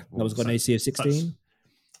 That was got an AC of 16.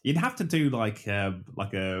 You'd have to do like a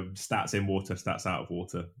stats in water, stats out of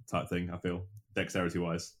water type thing. I feel dexterity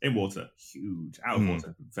wise in water, huge. Out of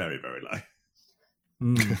water, very very low.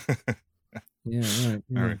 Yeah, right.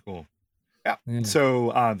 Yeah. Very cool. Yeah.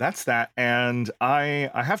 So that's that. And I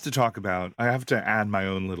have to add my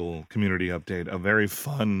own little community update, a very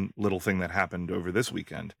fun little thing that happened over this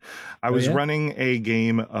weekend. I was running a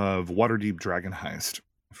game of Waterdeep Dragon Heist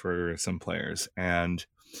for some players. And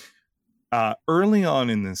early on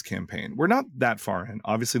in this campaign, we're not that far in.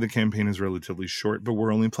 Obviously, the campaign is relatively short, but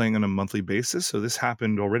we're only playing on a monthly basis. So this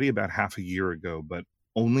happened already about half a year ago, but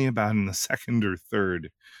only about in the second or third.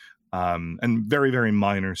 And very, very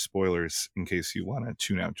minor spoilers in case you want to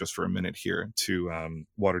tune out just for a minute here to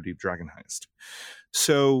Waterdeep Dragon Heist.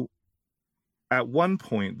 So at one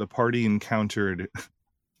point, the party encountered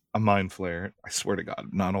a mind flayer. I swear to God,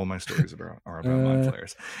 not all my stories are about mind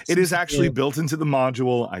flayers. It is actually built into the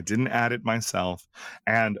module. I didn't add it myself.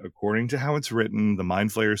 And according to how it's written, the mind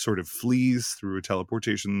flayer sort of flees through a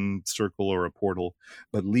teleportation circle or a portal,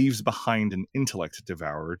 but leaves behind an intellect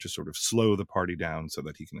devourer to sort of slow the party down so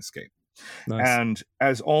that he can escape. Nice. And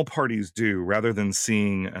as all parties do, rather than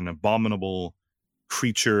seeing an abominable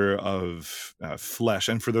creature of flesh,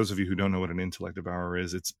 and for those of you who don't know what an intellect devourer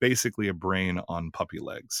is, it's basically a brain on puppy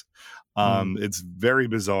legs. It's very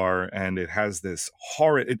bizarre, and it has this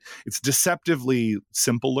horrid, it's deceptively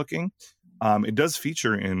simple looking. It does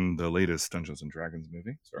feature in the latest Dungeons and Dragons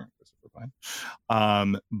movie, starring Christopher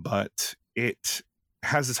Pine, but it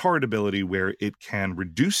has this horrid ability where it can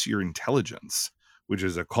reduce your intelligence, which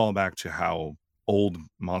is a callback to how old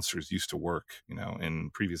monsters used to work, in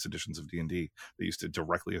previous editions of D&D. They used to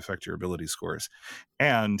directly affect your ability scores.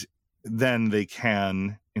 And then they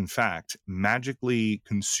can, in fact, magically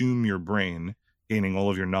consume your brain, gaining all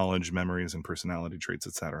of your knowledge, memories, and personality traits,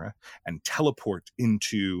 etc., and teleport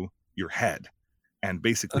into your head and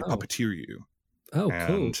basically puppeteer you. Oh,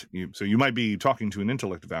 and cool. So you might be talking to an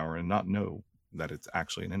intellect devourer and not know that it's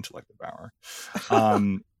actually an intellect devourer.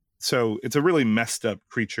 So it's a really messed up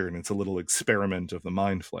creature, and it's a little experiment of the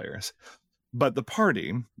mind flayers. But the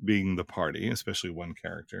party, being the party, especially one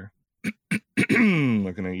character,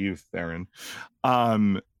 looking at you, Theron,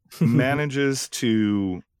 manages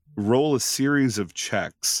to roll a series of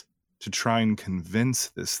checks to try and convince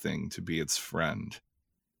this thing to be its friend.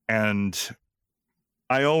 And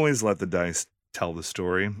I always let the dice tell the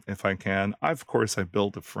story if I can. Of course, I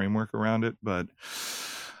built a framework around it, but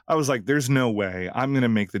I was like, there's no way I'm going to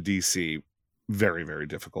make the DC very, very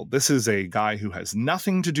difficult. This is a guy who has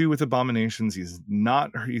nothing to do with abominations. He's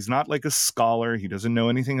not like a scholar. He doesn't know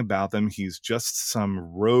anything about them. He's just some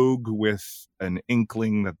rogue with an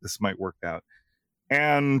inkling that this might work out.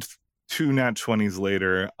 And 2 nat 20s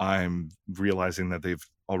later, I'm realizing that they've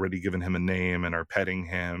already given him a name and are petting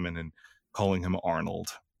him and calling him Arnold,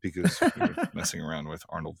 because we were messing around with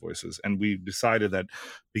Arnold voices. And we decided that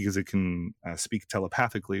because it can speak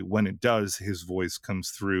telepathically, when it does, his voice comes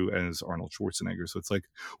through as Arnold Schwarzenegger. So it's like,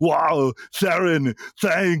 wow, Theron,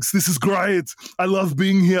 thanks. This is great. I love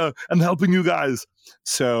being here and helping you guys.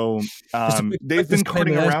 So they've been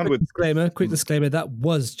carting around with... Quick disclaimer, that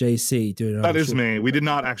was JC doing it. That is me. We did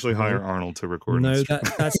not actually hire Arnold to record. No,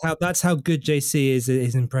 that's how good JC is at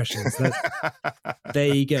his impressions.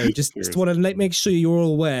 There you go. Just want to make sure you're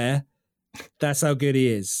all aware. That's how good he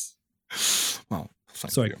is. Well,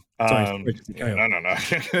 thank sorry. you. No.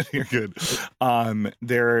 You're good.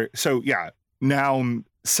 So yeah, now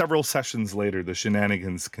several sessions later, the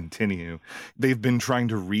shenanigans continue. They've been trying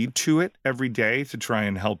to read to it every day to try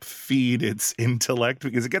and help feed its intellect,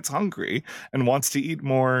 because it gets hungry and wants to eat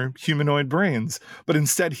more humanoid brains. But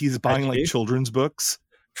instead, he's buying like children's books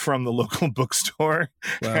from the local bookstore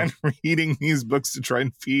and reading these books to try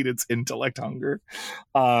and feed its intellect hunger.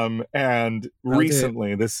 And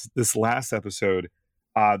recently, this last episode,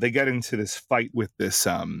 they get into this fight with this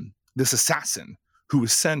assassin who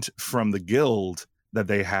was sent from the guild that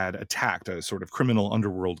they had attacked, a sort of criminal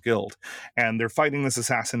underworld guild. And they're fighting this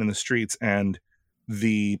assassin in the streets, and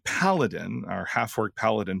the paladin, our half-orc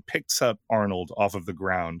paladin, picks up Arnold off of the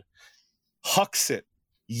ground, hucks it,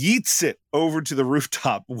 yeets it over to the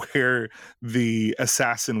rooftop where the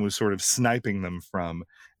assassin was sort of sniping them from,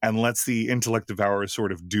 and lets the intellect devourer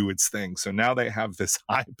sort of do its thing. So now they have this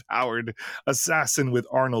high-powered assassin with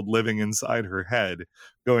Arnold living inside her head,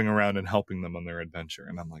 going around and helping them on their adventure.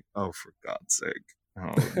 And I'm like, oh, for God's sake.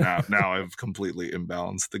 Oh, now I've completely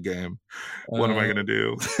imbalanced the game. What am I going to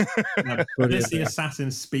do? Does the assassin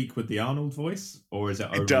speak with the Arnold voice, or is it?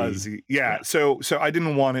 It does, yeah. So I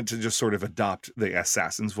didn't want it to just sort of adopt the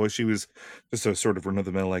assassin's voice. She was just a sort of run of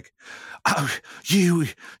the mill, like, "Oh, you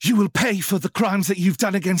will pay for the crimes that you've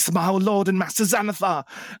done against my Lord and Master Xanathar."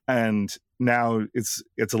 And now it's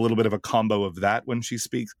a little bit of a combo of that when she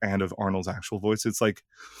speaks and of Arnold's actual voice. It's like,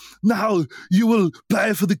 "Now you will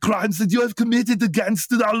pay for the crimes that you have committed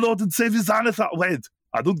against our Lord and Savior Xanathar." Wait,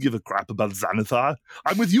 I don't give a crap about Xanathar.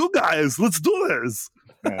 I'm with you guys. Let's do this.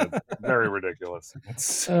 Yeah, very ridiculous.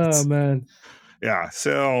 Oh man. Yeah.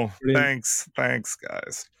 So Brilliant. thanks,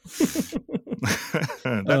 guys.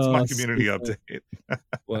 That's my community update.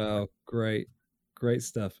 Wow, great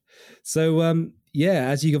stuff. So yeah,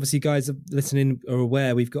 as you obviously guys are listening are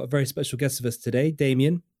aware, we've got a very special guest with us today,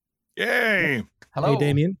 Damien. Yay! Hello, hey,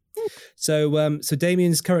 Damien. So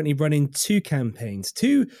Damien's currently running 2 campaigns,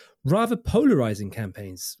 2 rather polarizing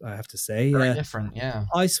campaigns, I have to say. Very different, yeah.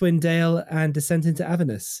 Icewind Dale and Descent into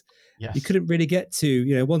Avernus. Yes. You couldn't really get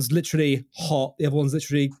to, one's literally hot, the other one's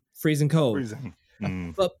literally freezing cold.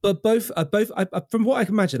 But both from what I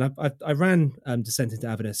can imagine, I ran Descent into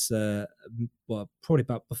Avernus, probably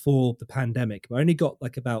about before the pandemic. But I only got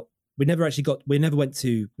we never went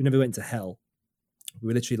to hell. We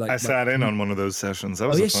were literally I sat in on one of those sessions. That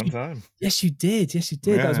was a fun time. Yes, you did. Yeah.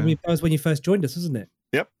 That was when you first joined us, wasn't it?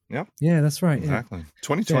 Yep. Yeah, that's right. Exactly. Yeah.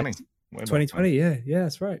 2020. Yeah, 2020. Yeah,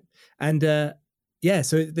 that's right. And so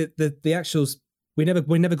the actuals we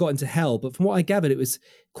never got into hell, but from what I gathered, it was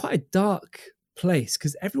quite a dark place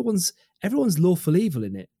because everyone's lawful evil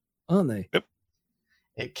in it, aren't they? Yep.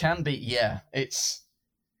 It can be. Yeah, it's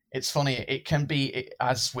funny. It can be,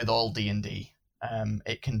 as with all D&D.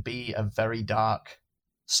 It can be a very dark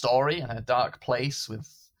story and a dark place with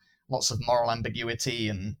lots of moral ambiguity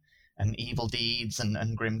and evil deeds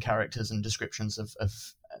and grim characters and descriptions of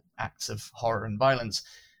acts of horror and violence.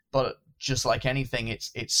 But just like anything,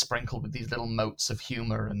 it's sprinkled with these little motes of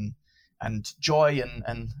humor and joy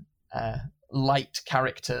and light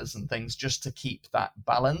characters and things just to keep that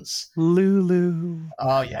balance. Lulu.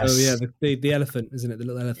 Oh yes. Oh yeah, the elephant, isn't it? The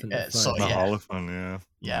little elephant. Holophon,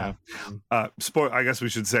 yeah. I guess we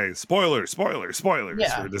should say spoilers for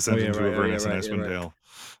Descent into Avernus and Icewind Dale.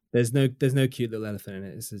 There's no cute little elephant in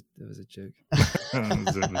it. It was a joke.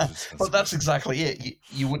 But that's exactly it.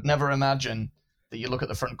 You would never imagine that you look at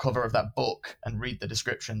the front cover of that book and read the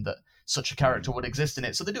description that such a character would exist in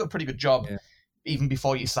it. So they do a pretty good job. Yeah. Even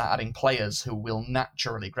before you start adding players who will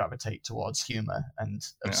naturally gravitate towards humor and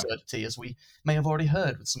absurdity, as we may have already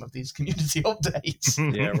heard with some of these community updates.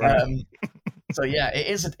 Yeah, right. So yeah, it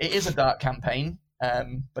is a dark campaign,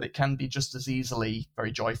 but it can be just as easily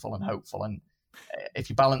very joyful and hopeful. And if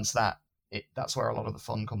you balance that, that's where a lot of the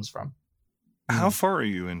fun comes from. How far are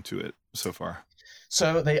you into it so far?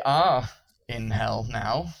 So they are in hell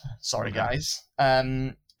now. Sorry, guys.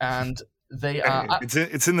 And they are.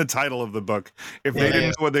 It's in the title of the book. If they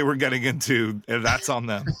didn't know what they were getting into, that's on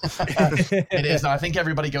them. It is. I think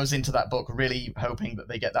everybody goes into that book really hoping that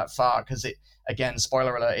they get that far because again,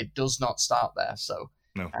 spoiler alert, it does not start there. So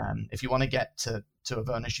no. If you want to get to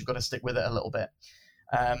Avernus, you've got to stick with it a little bit.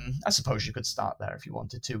 I suppose you could start there if you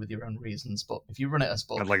wanted to with your own reasons, but if you run it as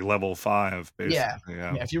book, at like level 5, basically.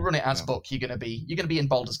 Yeah. If you run it as book, you're gonna be in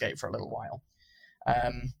Baldur's Gate for a little while.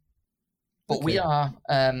 But we are.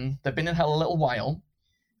 They've been in hell a little while.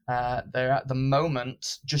 They're at the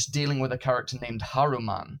moment just dealing with a character named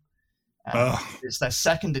Haruman. It's their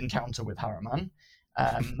second encounter with Haruman,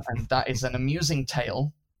 and that is an amusing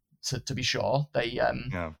tale, to be sure.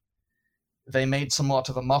 They made somewhat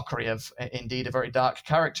of a mockery of, indeed, a very dark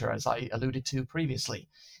character, as I alluded to previously.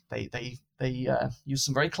 They use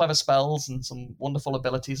some very clever spells and some wonderful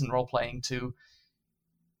abilities in role playing to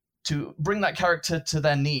bring that character to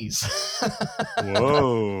their knees.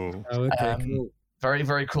 Whoa! Cool. Very,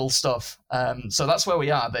 very cool stuff. So that's where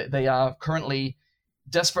we are. They are currently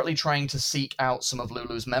desperately trying to seek out some of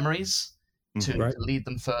Lulu's memories to lead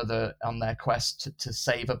them further on their quest to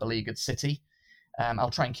save a beleaguered city. I'll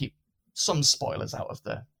try and keep some spoilers out of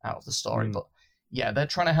the story, but yeah, they're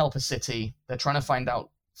trying to help a city. They're trying to find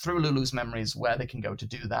out through Lulu's memories where they can go to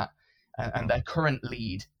do that, and their current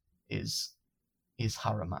lead is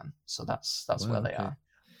Haruman. So that's where they are.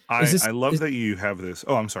 I love that you have this.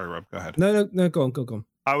 Oh, I'm sorry, Rob. Go ahead. No, go on.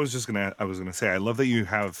 I was gonna say I love that you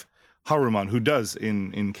have Haruman, who does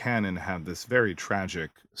in canon have this very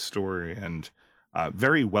tragic story and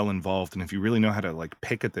very well involved. And if you really know how to like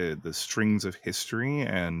pick at the strings of history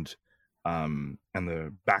and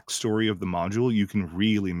the backstory of the module, you can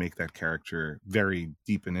really make that character very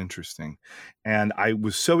deep and interesting. And I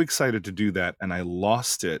was so excited to do that, and I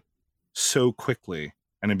lost it so quickly,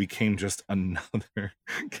 and it became just another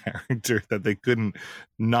character that they couldn't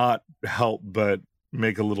not help but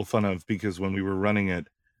make a little fun of, because when we were running it,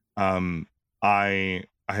 I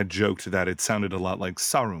had joked that it sounded a lot like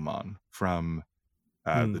Saruman from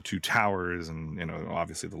the Two Towers and,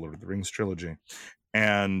 obviously the Lord of the Rings trilogy.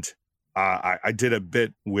 And I did a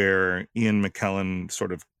bit where Ian McKellen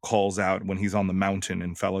sort of calls out when he's on the mountain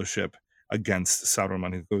in Fellowship against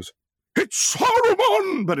Saruman. He goes, "It's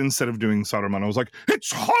Saruman!" But instead of doing Saruman, I was like,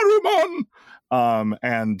 "It's Haruman!"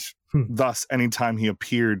 And thus, anytime he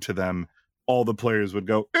appeared to them, all the players would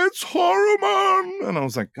go, "It's Haruman!" And I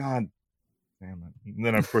was like, God damn it. And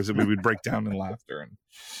then, of course, we would break down in laughter, and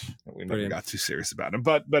we never got too serious about him.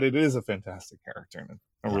 But it is a fantastic character and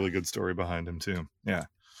a really good story behind him, too. Yeah.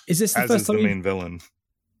 Is this the first time the main villain?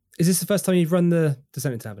 Is this the first time you've run the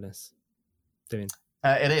Descent into Avernus, Damien?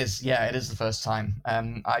 It is. Yeah, it is the first time.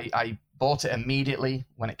 I bought it immediately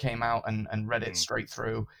when it came out and read it straight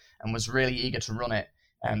through and was really eager to run it.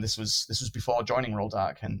 And this was before joining Roll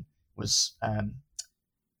Dark, and was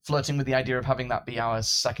flirting with the idea of having that be our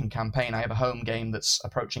second campaign. I have a home game that's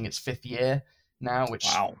approaching its 5th year now, which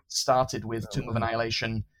started with Tomb of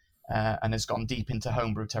Annihilation and has gone deep into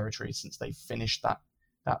homebrew territory since they finished that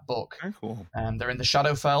book. Very cool. They're in the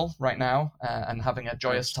Shadowfell right now and having a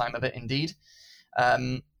joyous time of it indeed.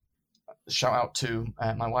 Shout out to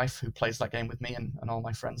my wife who plays that game with me and all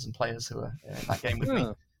my friends and players who are in that game with me.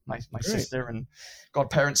 My sister and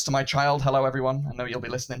godparents to my child. Hello, everyone. I know you'll be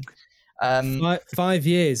listening. 5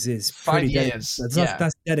 years is 5 years.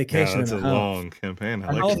 That's dedication. That's a long campaign.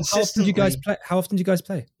 How often do you guys play? How often do you guys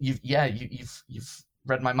play? You've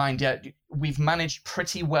read my mind. Yeah, we've managed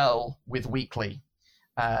pretty well with weekly.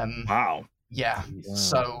 Wow. Yeah.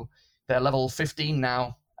 So they're level 15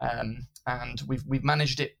 now, and we've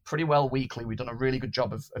managed it pretty well weekly. We've done a really good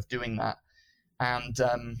job of doing that. And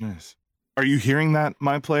nice. Are you hearing that,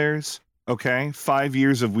 my players? Okay, 5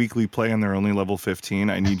 years of weekly play and they're only level 15.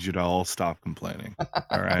 I need you to all stop complaining.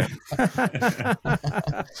 All right.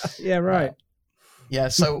 Yeah, right. Yeah,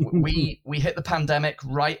 so we hit the pandemic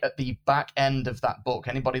right at the back end of that book.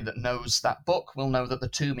 Anybody that knows that book will know that the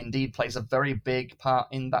tomb indeed plays a very big part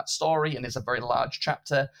in that story and is a very large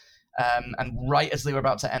chapter. And right as they were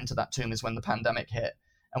about to enter that tomb is when the pandemic hit.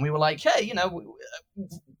 And we were like, hey,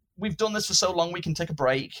 we've done this for so long, we can take a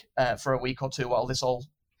break for a week or two while this all...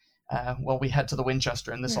 we head to the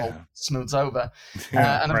Winchester and this all smooths over.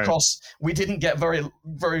 And of course, we didn't get very,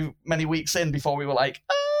 very many weeks in before we were like,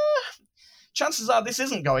 chances are this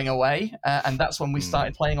isn't going away. And that's when we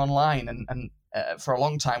started playing online. And for a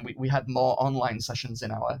long time, we had more online sessions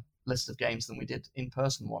in our list of games than we did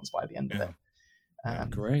in-person ones by the end of it.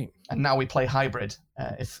 Great. And now we play hybrid.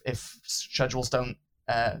 If schedules don't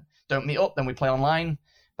meet up, then we play online.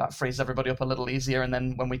 That frees everybody up a little easier. And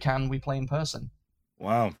then when we can, we play in person.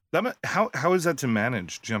 Wow. How is that to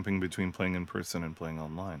manage, jumping between playing in person and playing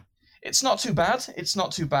online? It's not too bad.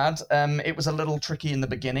 It was a little tricky in the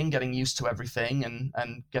beginning, getting used to everything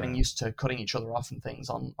and getting used to cutting each other off and things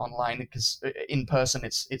online, because in person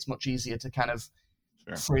it's much easier to kind of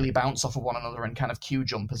freely bounce off of one another and kind of queue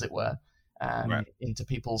jump, as it were, into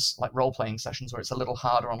people's like role-playing sessions, where it's a little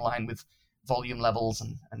harder online with volume levels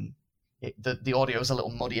and the audio is a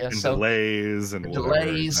little muddier. And so delays,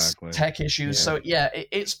 exactly. Tech issues. So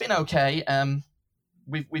it's been okay.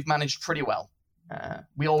 We've managed pretty well.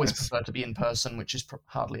 We always prefer to be in person, which is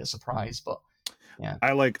hardly a surprise, but yeah.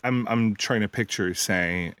 I'm trying to picture,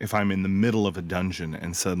 say, if I'm in the middle of a dungeon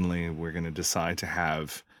and suddenly we're going to decide to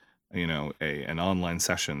have, an online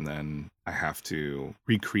session, then I have to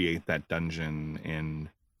recreate that dungeon in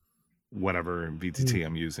whatever VTT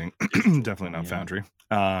I'm using. Definitely not Foundry.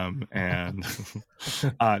 And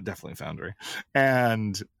definitely Foundry.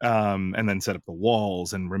 And then set up the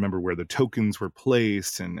walls and remember where the tokens were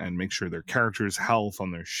placed and make sure their character's health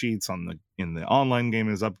on their sheets in the online game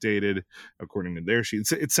is updated according to their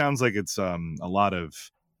sheets. It sounds like it's a lot of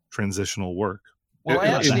transitional work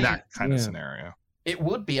in that kind of scenario. It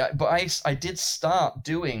would be, but I did start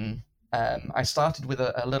doing. I started with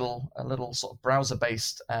a little sort of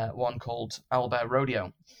browser-based one called Owlbear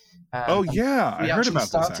Rodeo. I heard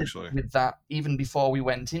about this actually. With that, even before we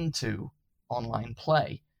went into online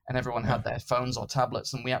play, and everyone had their phones or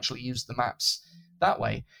tablets, and we actually used the maps that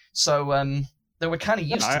way. So they were kind of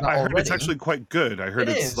used to that already. I heard it's actually quite good. I heard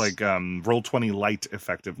it's like Roll20 Light,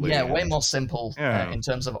 effectively. Yeah, way more simple in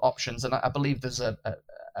terms of options, and I believe there's a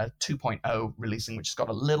 2.0 releasing, which has got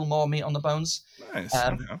a little more meat on the bones. Nice.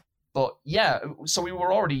 But so we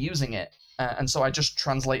were already using it, and so I just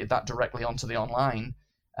translated that directly onto the online,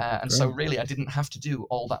 and so really I didn't have to do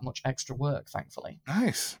all that much extra work, thankfully.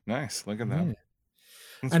 Nice. Look at that.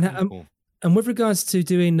 Yeah. Cool. And with regards to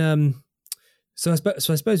doing, so I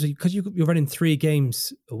suppose because you're running 3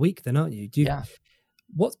 games a week, then aren't you?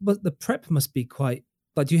 But the prep must be quite.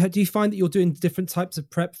 Like, do you find that you're doing different types of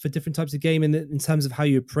prep for different types of game in terms of how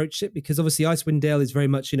you approach it? Because obviously Icewind Dale is very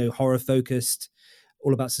much horror focused,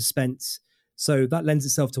 all about suspense. So that lends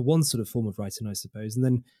itself to one sort of form of writing, I suppose. And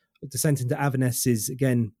then Descent into Avernus is,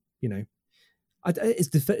 again, is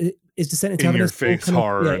Descent into Avernus... In your face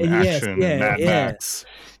horror and action, Mad Max.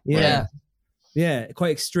 Yeah,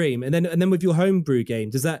 quite extreme. And then with your homebrew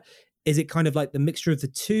game, is it kind of like the mixture of the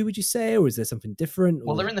two, would you say, or is there something different?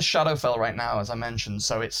 Well, they're in the Shadowfell right now, as I mentioned,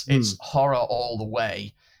 so it's horror all the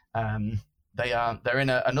way. They're in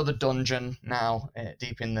another dungeon now,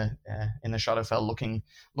 deep in the Shadowfell,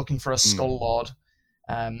 looking for a Skull Lord,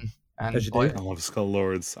 and And As you I do. love Skull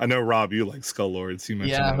Lords. I know, Rob, you like Skull Lords. You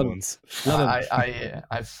mentioned that once. Love 'em.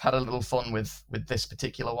 I've had a little fun with this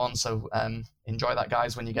particular one, so enjoy that,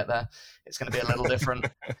 guys. When you get there, it's going to be a little different.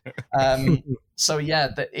 So yeah,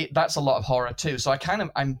 that's a lot of horror too. So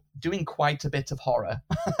I'm doing quite a bit of horror.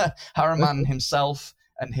 Harriman himself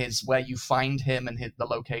and where you find him and the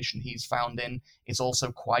location he's found in is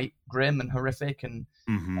also quite grim and horrific and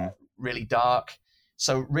really dark.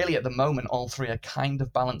 So really, at the moment, all three are kind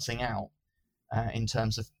of balancing out in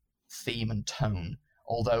terms of theme and tone.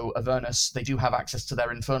 Although Avernus, they do have access to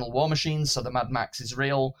their infernal war machines, so the Mad Max is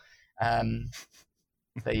real. That's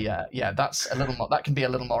a little more. That can be a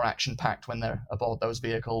little more action packed when they're aboard those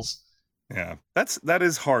vehicles. Yeah, that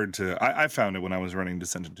is hard to. I found it when I was running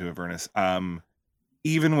Descent into Avernus.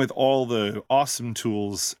 Even with all the awesome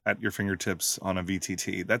tools at your fingertips on a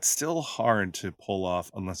VTT, that's still hard to pull off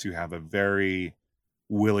unless you have a very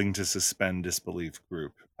willing to suspend disbelief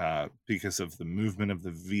group, because of the movement of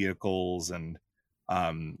the vehicles and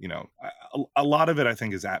a lot of it I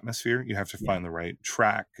think is atmosphere. You have to find the right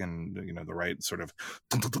track and the right sort of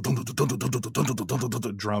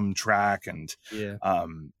drum track and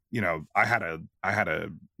I had a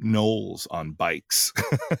Knowles on bikes,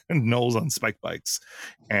 Knowles on spike bikes,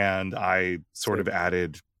 and I sort of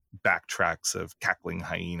added backtracks of cackling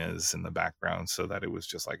hyenas in the background so that it was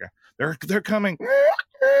just like they're coming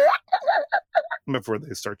before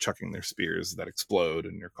they start chucking their spears that explode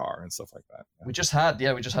in your car and stuff like that. We just had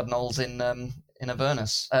Knowles in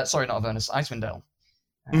Avernus. Sorry, not Avernus, Icewind Dale.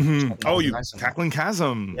 Cackling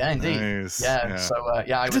Chasm. Yeah, indeed. Nice. Yeah. So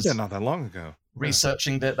I did that not that long ago.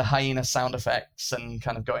 Researching the hyena sound effects and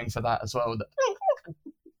kind of going for that as well.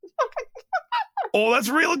 Oh, that's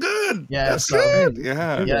real good. Yeah, that's good.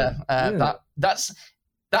 Yeah.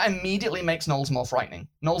 That immediately makes Knowles more frightening.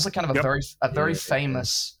 Knowles are kind of a very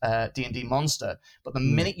famous D&D monster, but the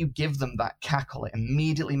minute you give them that cackle, it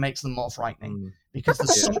immediately makes them more frightening because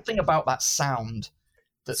there's something about that sound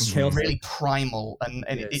that's really primal, and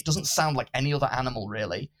it doesn't sound like any other animal,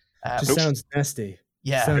 really. Just sounds nasty.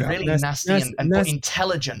 Yeah, sounds really nasty and but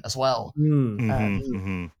intelligent as well.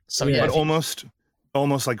 So but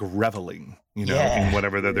almost like reveling, in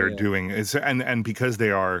whatever that they're doing. It's and because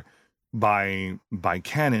they are by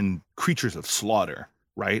canon creatures of slaughter,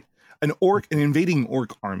 right? An invading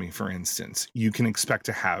orc army, for instance, you can expect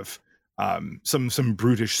to have some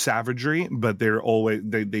brutish savagery, but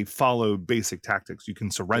they follow basic tactics. You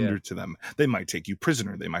can surrender to them. They might take you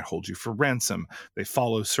prisoner. They might hold you for ransom. They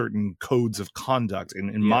follow certain codes of conduct.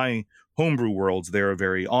 In my homebrew worlds, they're a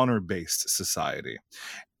very honor-based society.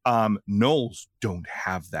 Gnolls don't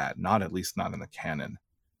have that, at least not in the canon.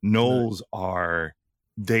 Gnolls are,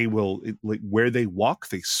 they will, where they walk,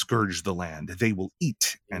 they scourge the land. They will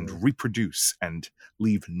eat and reproduce and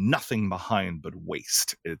leave nothing behind but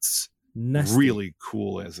waste. It's nasty. Really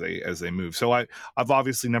cool as they move. So I've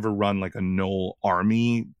obviously never run like a Gnoll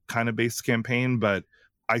army kind of based campaign, but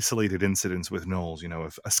isolated incidents with Gnolls,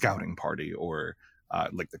 if a scouting party or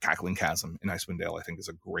like the Cackling Chasm in Icewind Dale, I think is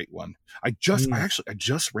a great one. I just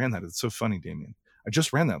ran that. It's so funny, Damien. I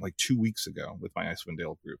just ran that like 2 weeks ago with my Icewind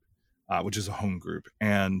Dale group, which is a home group,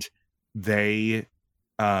 and they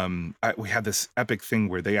we had this epic thing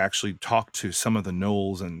where they actually talked to some of the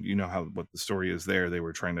Gnolls, and what the story is there. They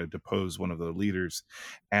were trying to depose one of the leaders,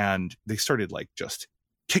 and they started like just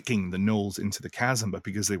kicking the Gnolls into the chasm, but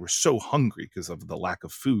because they were so hungry because of the lack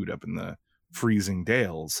of food up in the freezing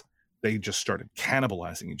dales, they just started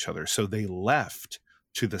cannibalizing each other. So they left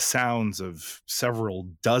to the sounds of several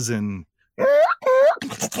dozen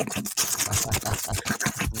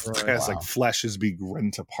as like flesh is being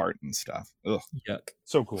rent apart and stuff. Ugh. Yuck.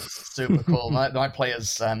 So cool. Super cool. My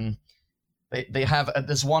players, they have,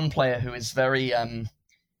 there's one player who is very,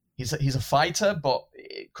 he's a fighter, but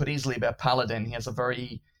it could easily be a paladin. He has a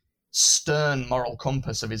very stern moral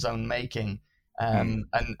compass of his own making. And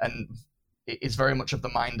is very much of the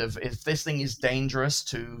mind of, if this thing is dangerous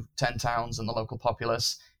to 10 towns and the local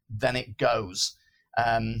populace, then it goes.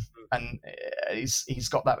 And he's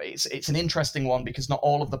got that. It's an interesting one because not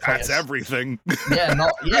all of the players. That's everything.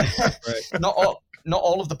 Not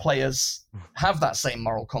all of the players have that same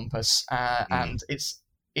moral compass, and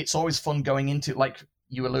it's always fun going into, like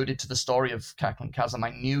you alluded to the story of Cackling Chasm. I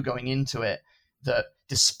knew going into it that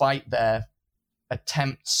despite their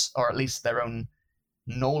attempts, or at least their own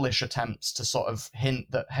Gnollish attempts to sort of hint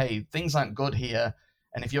that, hey, things aren't good here,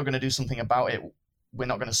 and if you're going to do something about it, we're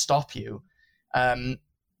not going to stop you.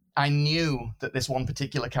 I knew that this one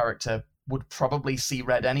particular character would probably see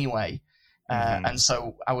red anyway, and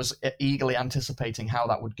so I was eagerly anticipating how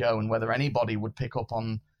that would go and whether anybody would pick up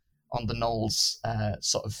on the Gnolls'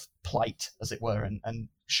 sort of plight, as it were, and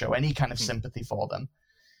show any kind of sympathy for them.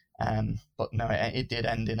 But no, it did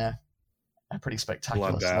end in a pretty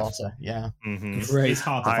spectacular Bloodbath. slaughter. Yeah, It's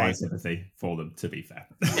hard to find sympathy for them, to be fair.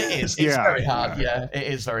 it is. It's very hard. Yeah, it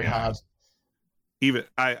is very hard. Even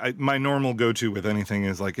I my normal go-to with anything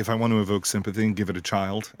is like, if I want to evoke sympathy, give it a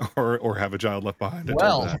child or have a child left behind. I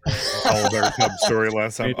told that Owlbear Cub story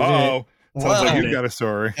last time. Sounds like you've got a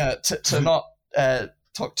story. To not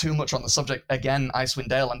talk too much on the subject, again, Icewind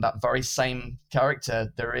Dale and that very same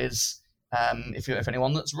character, there is, if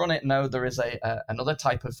anyone that's run it know, there is another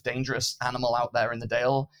type of dangerous animal out there in the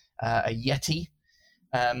Dale, a Yeti,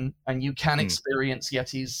 and you can experience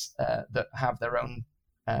Yetis that have their own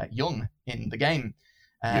young in the game.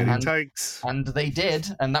 And they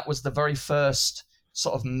did, and that was the very first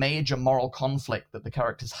sort of major moral conflict that the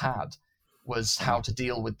characters had, was how to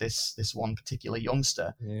deal with this one particular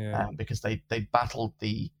youngster, because they battled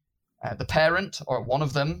the parent, or one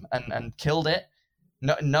of them, and killed it,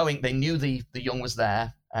 knowing they knew the young was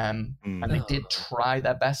there, and they did try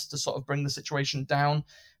their best to sort of bring the situation down,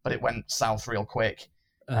 but it went south real quick.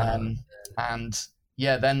 Then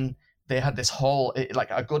they had this whole,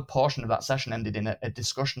 like, a good portion of that session ended in a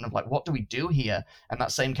discussion of like, what do we do here? And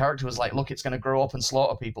that same character was like, look, it's going to grow up and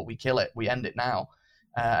slaughter people. We kill it. We end it now.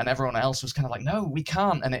 And everyone else was kind of like, no, we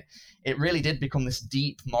can't. And it really did become this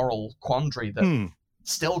deep moral quandary that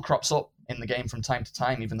still crops up in the game from time to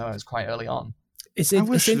time, even though it was quite early on.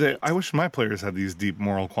 I wish my players had these deep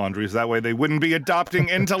moral quandaries. That way they wouldn't be adopting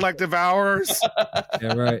intellect devourers.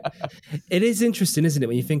 Yeah, right. It is interesting, isn't it,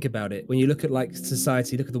 when you think about it? When you look at like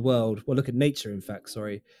society, look at the world, look at nature, in fact,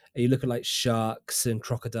 and you look at like sharks and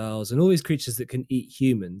crocodiles and all these creatures that can eat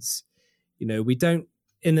humans. You know, we don't,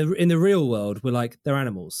 in the real world, we're like, they're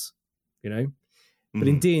animals, you know? But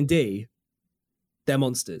in D&D, they're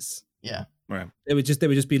monsters. Yeah. Right. They would just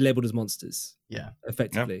be labeled as monsters. Yeah.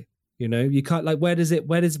 Effectively. Yep. You know, you can't, like, where does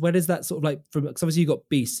that sort of like, from, because obviously you got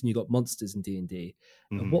beasts and you got monsters in D&D.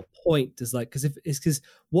 At what point does, like, because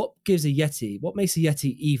what gives a Yeti, what makes a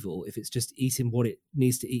Yeti evil if it's just eating what it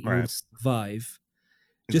needs to eat in order to survive?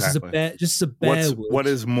 Just as a bear would. What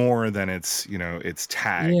is more than its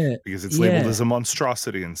tag? Because it's labeled as a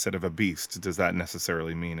monstrosity instead of a beast. Does that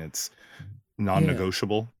necessarily mean it's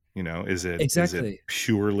non-negotiable? You know, is it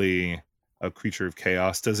purely a creature of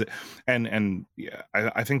chaos? Does it? And yeah,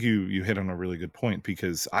 I think you hit on a really good point,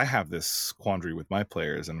 because I have this quandary with my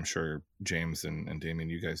players, and I'm sure James and Damien,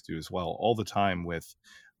 you guys do as well, all the time, with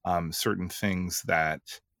certain things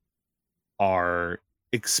that are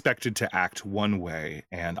expected to act one way,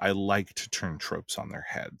 and I like to turn tropes on their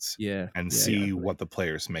heads and see what the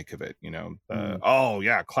players make of it. You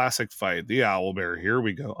know, classic fight, the owlbear, here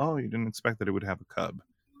we go. Oh, you didn't expect that it would have a cub.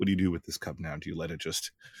 What do you do with this cub now? Do you let it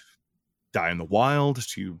just die in the wild?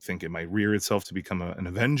 Do you think it might rear itself to become an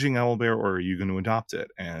avenging owlbear, or are you going to adopt it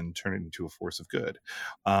and turn it into a force of good?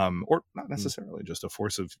 Or not necessarily, just a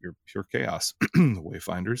force of your pure chaos. The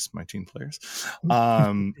Wayfinders, my team players.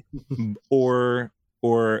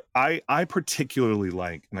 Or I particularly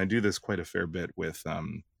like, and I do this quite a fair bit with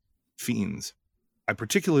fiends, I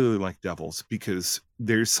particularly like devils, because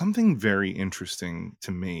there's something very interesting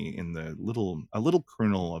to me in a little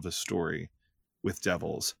kernel of a story with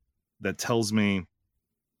devils that tells me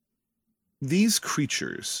these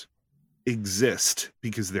creatures exist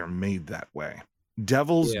because they're made that way.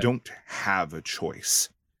 Devils don't have a choice.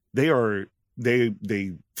 They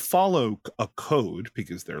follow a code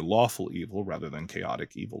because they're lawful evil rather than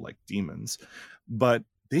chaotic evil like demons, but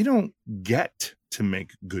they don't get to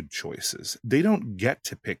make good choices. They don't get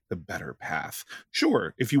to pick the better path.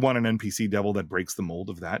 Sure, if you want an NPC devil that breaks the mold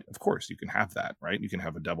of that, of course you can have that, right? You can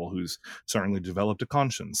have a devil who's certainly developed a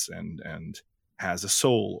conscience and has a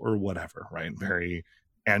soul or whatever, right? Very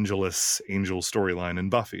angel storyline in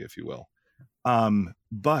Buffy, if you will.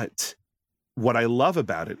 But what I love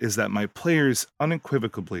about it is that my players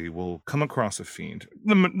unequivocally will come across a fiend.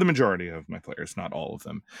 The majority of my players, not all of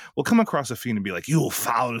them, will come across a fiend and be like, "You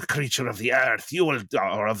foul creature of the earth, you will,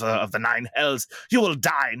 or of the nine hells, you will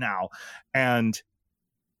die now." And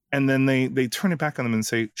then they turn it back on them and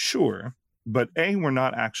say, "Sure, but we're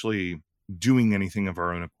not actually doing anything of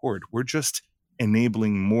our own accord. We're just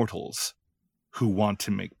enabling mortals who want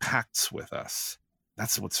to make pacts with us."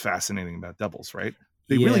 That's what's fascinating about devils, right?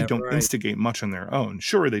 They really don't instigate much on their own.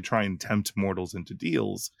 Sure, they try and tempt mortals into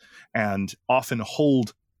deals and often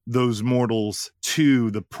hold those mortals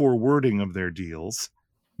to the poor wording of their deals,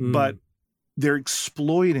 but they're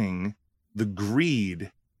exploiting the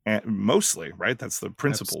greed, mostly, right? That's the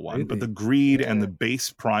principal one, but the greed and the base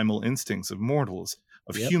primal instincts of mortals,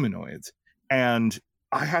 of humanoids. And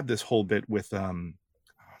I had this whole bit with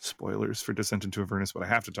spoilers for Descent into Avernus, but I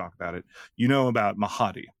have to talk about it. You know about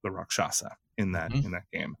Mahadi, the Rakshasa in that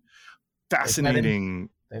game. Fascinating.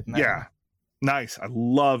 Yeah. Nice. I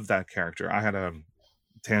love that character. I had a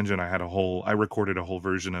tangent. I recorded a whole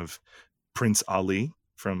version of Prince Ali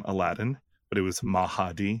from Aladdin, but it was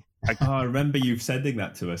Mahadi. I remember you sending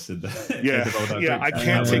that to us. In the I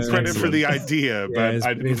can't take credit for the idea, but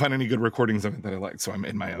I didn't find any good recordings of it that I liked, so I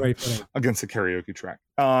made my own against the karaoke track.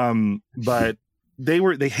 But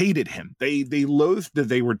they hated him. They loathed that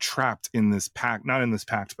they were trapped in this pact, not in this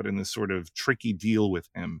pact, but in this sort of tricky deal with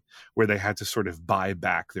him, where they had to sort of buy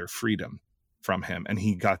back their freedom from him, and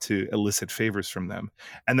he got to elicit favors from them.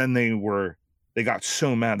 And then they got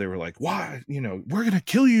so mad. They were like, why, we're going to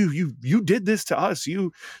kill you. You did this to us.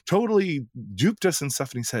 You totally duped us and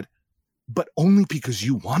stuff. And he said, but only because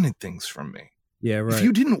you wanted things from me. Yeah, right. If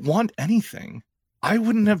you didn't want anything, I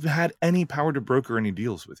wouldn't have had any power to broker any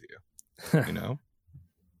deals with you.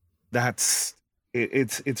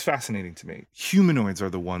 It's fascinating to me. Humanoids are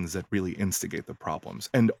the ones that really instigate the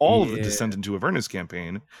problems. And all of the Descent into Avernus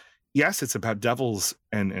campaign, yes, it's about devils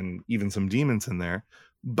and even some demons in there,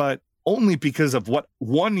 but only because of what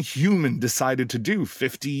one human decided to do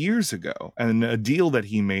 50 years ago and a deal that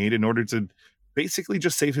he made in order to basically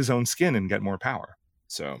just save his own skin and get more power.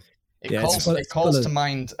 So it calls to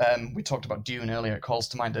mind, we talked about Dune earlier, it calls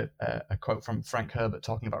to mind a quote from Frank Herbert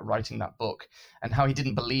talking about writing that book and how he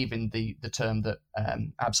didn't believe in the term that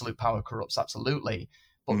absolute power corrupts absolutely,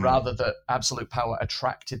 but rather that absolute power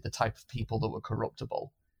attracted the type of people that were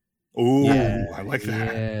corruptible. Oh, I like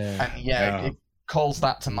that. And it calls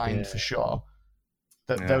that to mind for sure.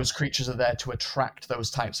 That those creatures are there to attract those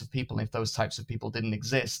types of people. And if those types of people didn't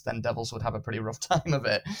exist, then devils would have a pretty rough time of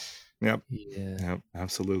it. Yep,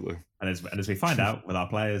 absolutely. And as we find out with our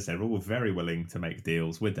players, they're all very willing to make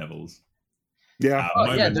deals with devils. Yeah,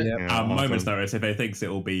 moment's notice if they think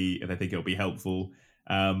it'll be helpful.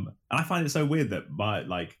 And I find it so weird that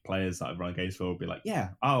my players that I've run games for will be like, yeah,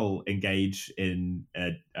 I'll engage in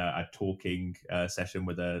a talking session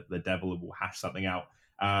with the devil and we'll hash something out.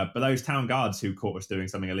 But those town guards who caught us doing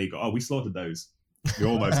something illegal, we slaughtered those. You're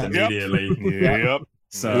almost immediately. Yep.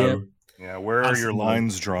 So where are your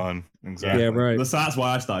lines drawn? Exactly. Yeah, right. So that's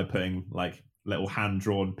why I started putting little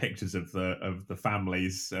hand-drawn pictures of the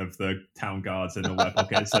families of the town guards in all their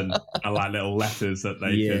pockets and little letters that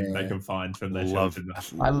they can find from their children.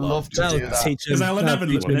 I love to do that. Because they'll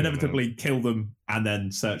inevitably kill them and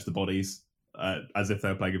then search the bodies as if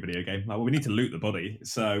they're playing a video game. We need to loot the body.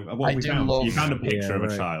 So you found a picture of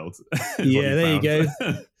a child. Yeah, there you go.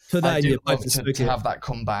 Put that I in do your love to have that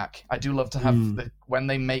come back. I do love to have when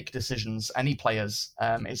they make decisions, any players,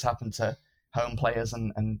 it's happened to home players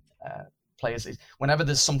and players, whenever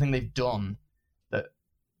there's something they've done that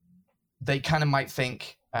they kind of might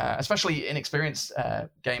think, especially inexperienced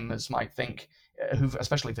gamers might think,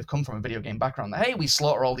 especially if they've come from a video game background, that hey, we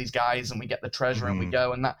slaughter all these guys and we get the treasure and we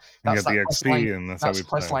go and that's the XP and that's how we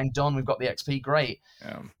quest line done. We've got the XP, great.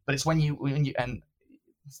 Yeah. But it's when you and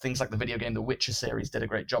things like the video game The Witcher series did a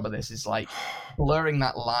great job of this, is blurring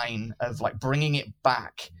that line of bringing it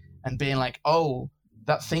back and being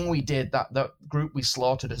that thing we did, that group we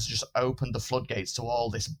slaughtered has just opened the floodgates to all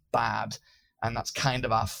this bad, and that's kind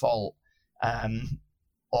of our fault.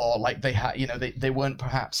 Or they had, they weren't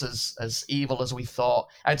perhaps as evil as we thought.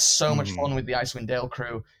 I had so much fun with the Icewind Dale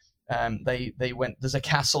crew. They went. There's a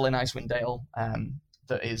castle in Icewind Dale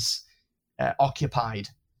that is occupied,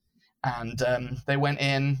 and they went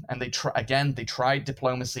in and they tried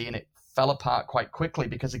diplomacy, and it fell apart quite quickly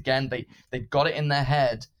because again they got it in their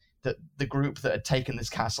head that the group that had taken this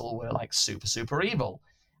castle were super, super evil.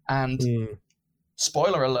 And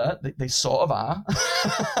spoiler alert, they sort of are.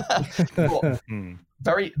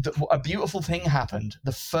 But a beautiful thing happened.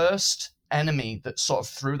 The first enemy that sort of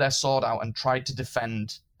threw their sword out and tried to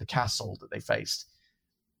defend the castle that they faced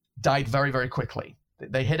died very, very quickly.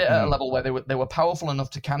 They hit it at a level where they were powerful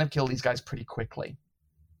enough to kind of kill these guys pretty quickly.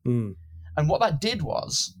 And what that did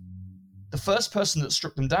was, the first person that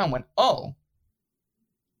struck them down went, oh,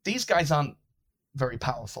 these guys aren't very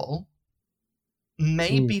powerful.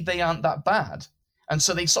 Maybe they aren't that bad. And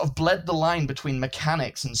so they sort of bled the line between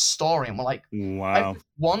mechanics and story and were like, wow. I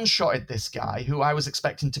one-shotted this guy who I was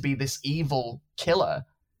expecting to be this evil killer.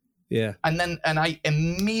 Yeah. And I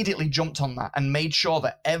immediately jumped on that and made sure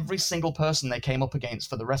that every single person they came up against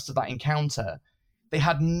for the rest of that encounter, they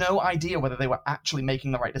had no idea whether they were actually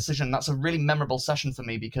making the right decision. That's a really memorable session for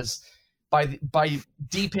me because by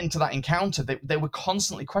deep into that encounter, they were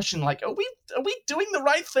constantly questioning, are we doing the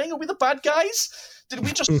right thing? Are we the bad guys? Did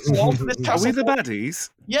we just slaughter this castle? Are we the baddies?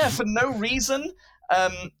 Yeah, for no reason.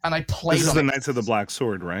 And I played. This is the Knights of the Black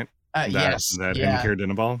Sword, right? Yes, that yeah. Inkir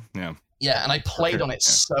Dinabal. Yeah. Yeah, and I played on it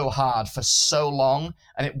so hard for so long,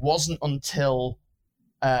 and it wasn't until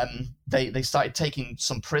they started taking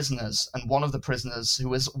some prisoners, and one of the prisoners, who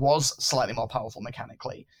was slightly more powerful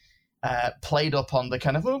mechanically, played up on the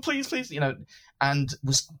kind of, oh, please, and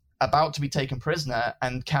was about to be taken prisoner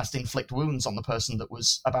and cast Inflict Wounds on the person that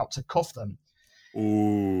was about to cuff them.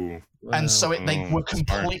 Ooh. And so they were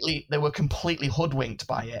completely hoodwinked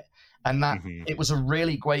by it. And that it was a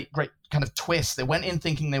really great kind of twist. They went in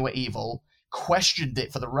thinking they were evil, questioned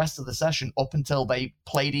it for the rest of the session up until they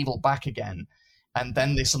played evil back again. And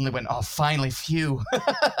then they suddenly went, oh, finally, phew.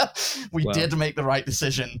 we did make the right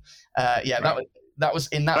decision. That was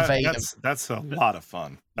in that vein. That's a lot of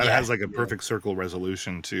fun. That has like a perfect circle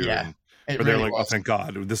resolution too. Yeah, where they're like, oh, thank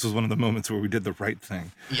God. This was one of the moments where we did the right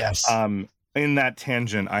thing. Yes. In that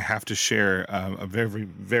tangent, I have to share a very,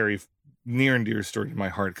 very near and dear story to my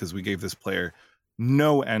heart, because we gave this player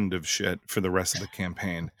no end of shit for the rest of the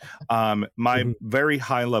campaign. My very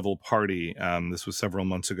high level party, this was several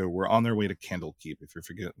months ago, were on their way to Candlekeep, if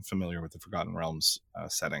you're familiar with the Forgotten Realms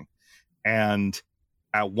setting. And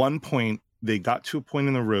at one point, they got to a point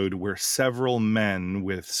in the road where several men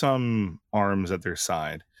with some arms at their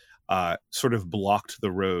side sort of blocked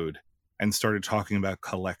the road and started talking about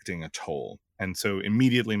collecting a toll. And so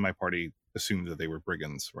immediately my party assumed that they were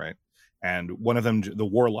brigands, right? And one of them, the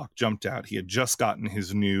warlock, jumped out. He had just gotten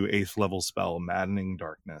his new 8th level spell, Maddening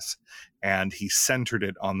Darkness, and he centered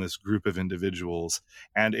it on this group of individuals.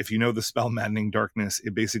 And if you know the spell Maddening Darkness,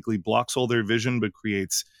 it basically blocks all their vision but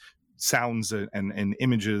creates sounds and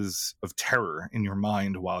images of terror in your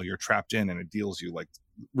mind while you're trapped in, and it deals you like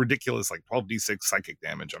ridiculous, like 12d6 psychic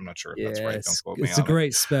damage. I'm not sure if that's right. Don't quote me on it. It's a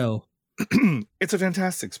great spell. It's a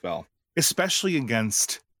fantastic spell, especially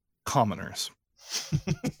against commoners.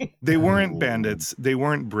 They weren't bandits. They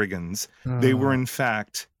weren't brigands. They were, in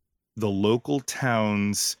fact, the local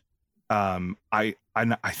town's. I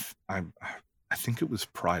think it was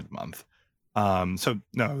Pride Month. So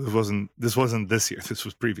no, this wasn't this year. This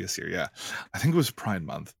was previous year. Yeah, I think it was Pride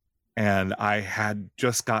Month, and I had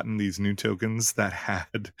just gotten these new tokens that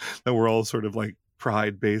were all sort of like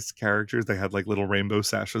Pride-based characters. They had like little rainbow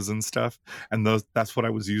sashes and stuff, and that's what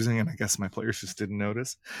I was using, and I guess my players just didn't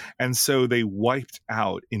notice. And so they wiped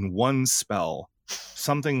out in one spell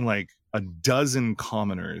something like a dozen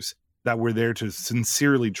commoners that were there to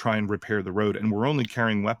sincerely try and repair the road, and were only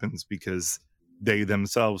carrying weapons because they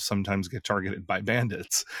themselves sometimes get targeted by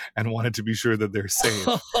bandits and wanted to be sure that they're safe.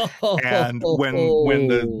 And when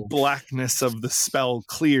the blackness of the spell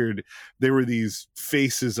cleared, there were these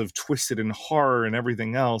faces of Twisted in horror and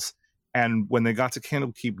everything else. And when they got to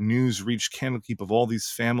Candlekeep, news reached Candlekeep of all these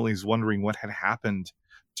families wondering what had happened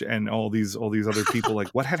and all these other people, like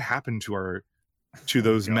what had happened to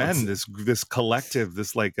those men, this collective,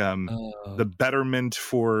 this like the Betterment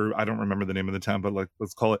for, I don't remember the name of the town, but like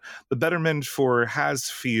let's call it the Betterment for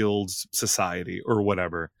Hasfields Society or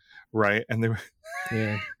whatever, right? And they were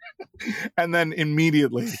and then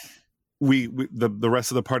immediately the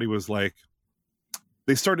rest of the party was like,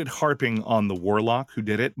 they started harping on the warlock who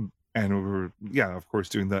did it, and we were of course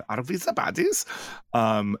doing the Arvisa Badis,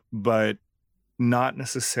 but not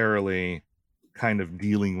necessarily kind of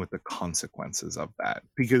dealing with the consequences of that,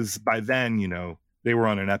 because by then, they were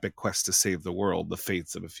on an epic quest to save the world. The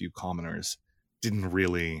fates of a few commoners didn't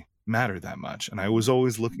really matter that much, and I was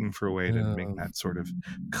always looking for a way to make that sort of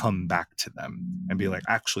come back to them and be like,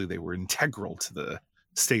 actually they were integral to the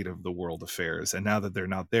state of the world affairs, and now that they're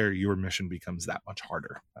not there, your mission becomes that much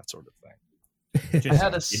harder, that sort of thing. I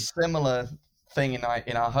had a similar thing in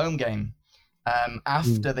our home game.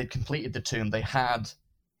 After they'd completed the tomb, they had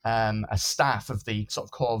a staff of the sort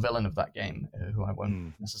of core villain of that game, who I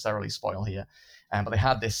won't necessarily spoil here, but they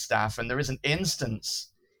had this staff, and there is an instance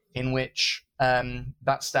in which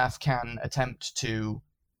that staff can attempt to,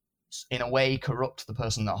 in a way, corrupt the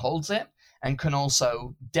person that holds it, and can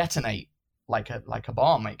also detonate like a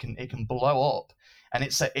bomb. It can blow up, and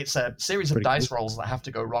it's a series of dice rolls that have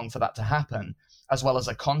to go wrong for that to happen, as well as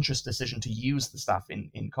a conscious decision to use the staff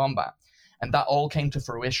in combat, and that all came to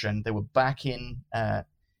fruition. They were back in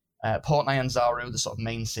Port Nyanzaru, the sort of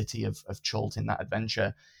main city of Chult in that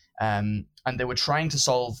adventure, and they were trying to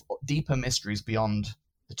solve deeper mysteries beyond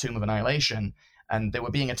the Tomb of Annihilation, and they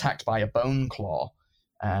were being attacked by a bone claw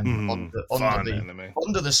under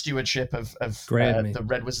the stewardship of the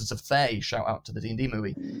Red Wizards of Thay. Shout out to the D&D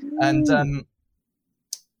movie. And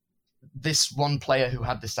this one player who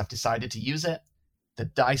had this staff decided to use it. The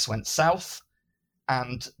dice went south,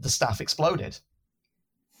 and the staff exploded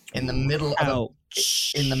in the middle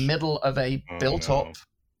of a built-up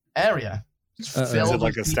area. Is it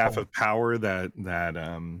like a staff of power that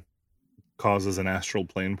causes an astral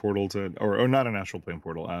plane portal to, or not an astral plane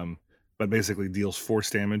portal, but basically deals force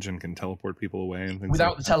damage and can teleport people away and things Without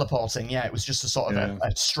like the that. teleporting, yeah, it was just a sort of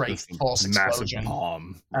a straight Just a force massive explosion.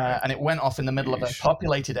 bomb. And it went off in the middle of a Yeesh.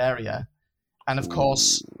 populated area. And of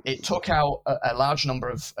course, it took out a large number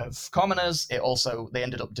of commoners. They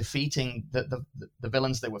ended up defeating the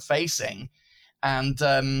villains they were facing. And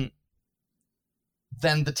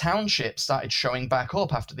then the township started showing back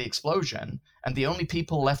up after the explosion. And the only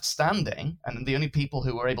people left standing, and the only people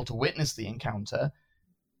who were able to witness the encounter,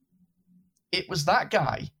 it was that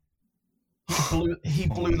guy. He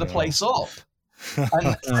blew the place up.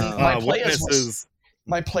 And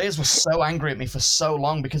my players were so angry at me for so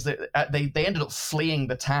long because they ended up fleeing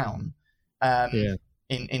the town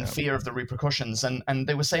in fear of the repercussions. And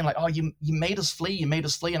they were saying like, oh, you made us flee. And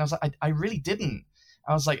I was like, I really didn't.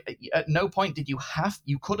 I was like, at no point did you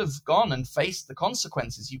could have gone and faced the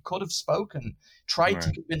consequences. You could have spoken, tried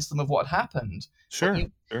to convince them of what had happened. Sure.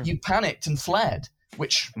 You panicked and fled,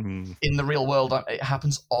 which in the real world, it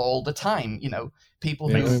happens all the time. You know, people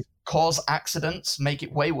who cause accidents make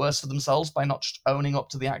it way worse for themselves by not just owning up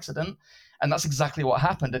to the accident. And that's exactly what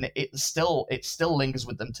happened. And it still lingers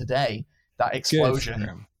with them today, that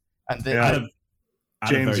explosion. Good. And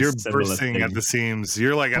James, you're bursting at the seams.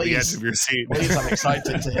 You're like at the edge of your seat. Please, I'm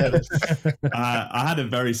excited to hear this. I had a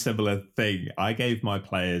very similar thing. I gave my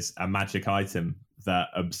players a magic item that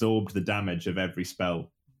absorbed the damage of every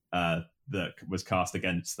spell that was cast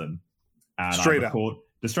against them. And straight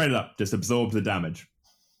up, just absorb the damage.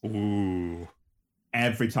 Ooh.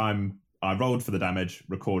 Every time I rolled for the damage,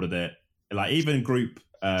 recorded it. Like even group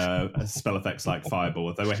spell effects like Fireball.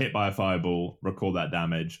 If they were hit by a Fireball, record that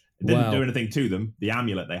damage. It didn't do anything to them. The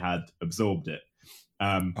amulet they had absorbed it.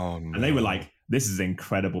 And they were like, this is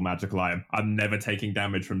incredible magical item. I'm never taking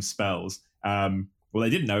damage from spells. Well,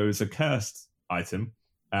 they didn't know it was a cursed item.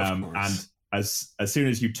 And as soon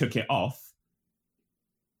as you took it off,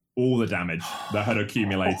 all the damage that had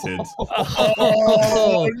accumulated.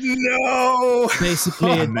 Oh no!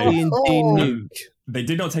 Basically a D&D nuke. They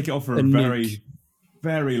did not take it off for a very,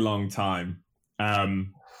 very long time.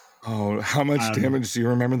 How much damage? Do you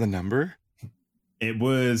remember the number? It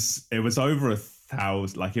was over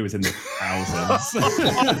 1,000. Like it was in the thousands.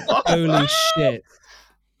 Holy shit!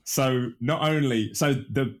 So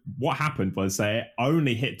what happened was they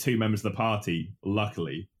only hit 2 members of the party,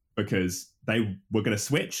 luckily, because they were going to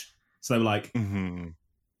switch. So they were like,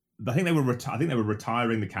 I think they were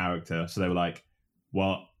retiring the character. So they were like,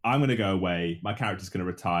 well, I'm going to go away. My character's going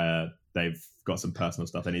to retire. They've got some personal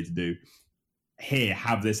stuff they need to do. Here,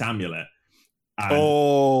 have this amulet. And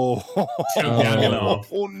took the amulet off.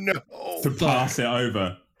 Oh no! To pass it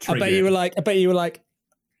over. I bet you were like. I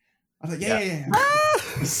was like, yeah.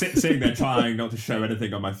 Sitting there trying not to show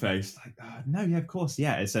anything on my face. Like, no, yeah, of course,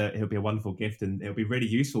 yeah. It'll be a wonderful gift and it'll be really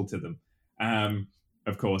useful to them.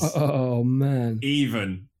 Of course. Oh man.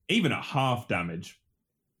 Even at half damage,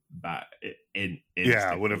 that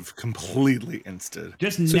would have completely insted.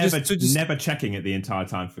 Just never checking it the entire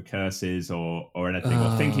time for curses or anything,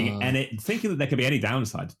 or thinking that there could be any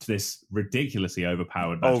downside to this ridiculously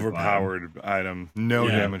overpowered item. No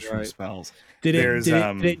damage from spells. Did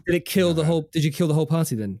it kill the whole? Did you kill the whole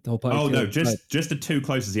party then? The whole party? Oh no, just the 2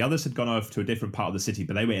 closest. The others had gone off to a different part of the city,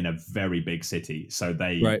 but they were in a very big city, so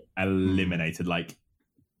they eliminated like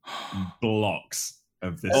blocks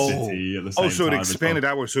of the city at the same time. So it expanded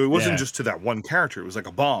outward. So it wasn't just to that one character. It was like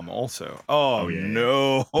a bomb also.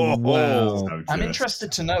 No. Wow. So I'm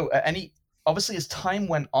interested to know, obviously as time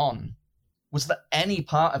went on, was there any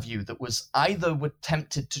part of you that was either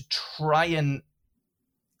tempted to try and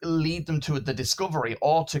lead them to the discovery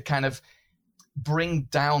or to kind of bring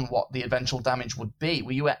down what the eventual damage would be?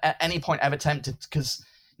 Were you at any point ever tempted, because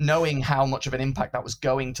knowing how much of an impact that was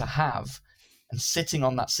going to have and sitting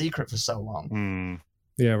on that secret for so long?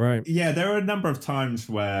 Yeah, right. Yeah, there were a number of times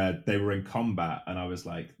where they were in combat, and I was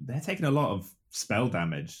like, they're taking a lot of spell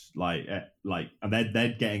damage, and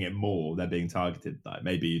they're getting it more. They're being targeted. Like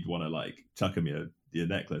maybe you'd want to like chuck them your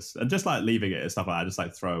necklace, and just like leaving it and stuff like that. Just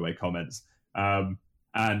like throwaway comments.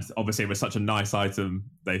 And obviously, it was such a nice item.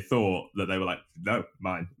 They thought that they were like, no,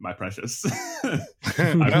 mine, my precious. This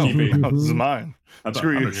is mine.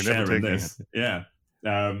 Screw you, you're never taking this. it. Yeah.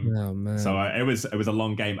 Oh man! So it was a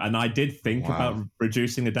long game, and I did think about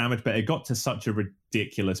reducing the damage, but it got to such a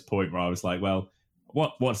ridiculous point where I was like, "Well,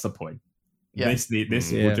 what's the point? Yeah.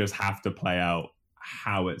 This will just have to play out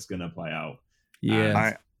how it's going to play out."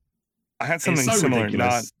 Yeah, I had something so similar.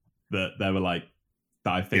 That they were like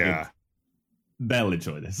that. I figured they'll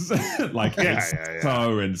enjoy this. Like, it's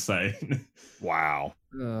so insane. Wow.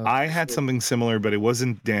 I had something similar, but it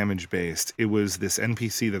wasn't damage based. It was this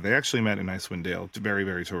NPC that they actually met in Icewind Dale, very,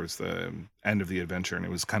 very towards the end of the adventure, and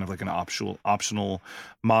it was kind of like an optional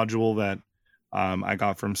module that I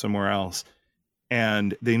got from somewhere else.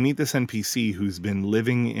 And they meet this NPC who's been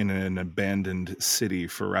living in an abandoned city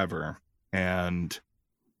forever, and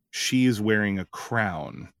she is wearing a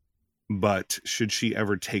crown. But should she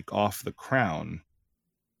ever take off the crown,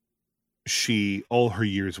 all her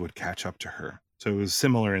years would catch up to her. So it was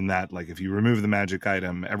similar in that, like, if you remove the magic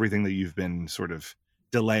item, everything that you've been sort of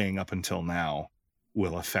delaying up until now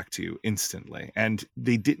will affect you instantly. And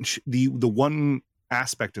they didn't. The one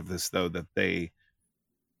aspect of this, though, that that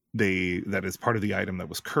is part of the item that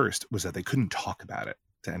was cursed was that they couldn't talk about it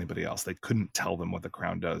to anybody else. They couldn't tell them what the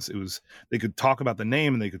crown does. They could talk about the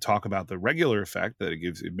name and they could talk about the regular effect that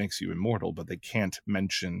it makes you immortal, but they can't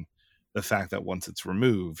mention the fact that once it's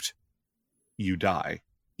removed, you die,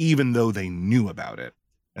 even though they knew about it.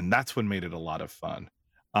 And that's what made it a lot of fun.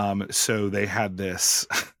 So they had this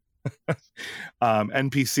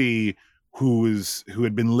NPC who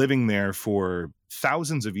had been living there for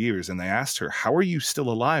thousands of years, and they asked her, how are you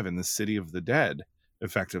still alive in the city of the dead,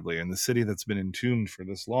 effectively, in the city that's been entombed for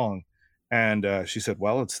this long? And she said,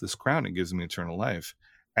 well, it's this crown. It gives me eternal life.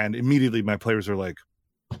 And immediately my players are like,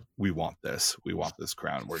 we want this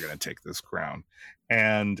crown. We're going to take this crown.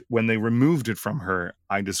 And when they removed it from her,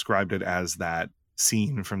 I described it as that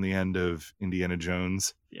scene from the end of Indiana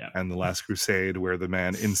Jones and the Last Crusade, where the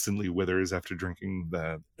man instantly withers after drinking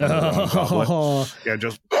the goblet. Yeah,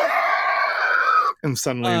 just and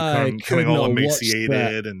suddenly coming all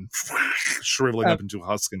emaciated and shriveling up into a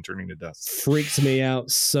husk and turning to dust. Freaks me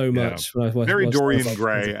out so much. When I very watched Dorian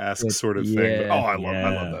Gray-esque sort of thing. But, I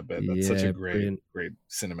love that bit. That's such a great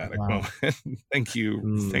cinematic moment. Thank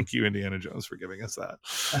you, Indiana Jones, for giving us that.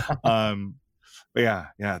 But yeah,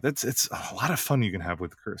 it's a lot of fun you can have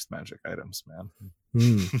with cursed magic items, man.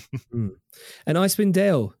 And Icewind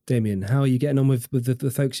Dale, Damien, how are you getting on with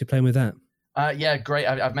the folks you're playing with that? Yeah, great.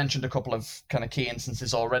 I've mentioned a couple of kind of key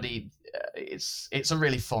instances already. It's a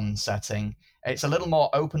really fun setting. It's a little more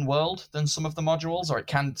open world than some of the modules, or it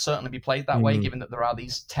can certainly be played that way, given that there are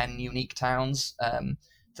these 10 unique towns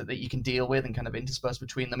that you can deal with and kind of intersperse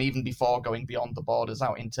between them, even before going beyond the borders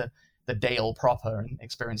out into the Dale proper and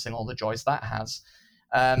experiencing all the joys that has.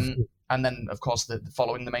 And then, of course,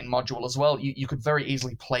 following the main module as well, you could very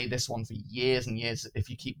easily play this one for years and years if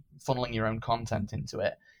you keep funneling your own content into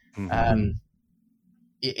it.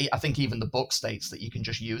 I think even the book states that you can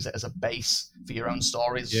just use it as a base for your own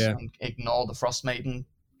stories and ignore the Frost Maiden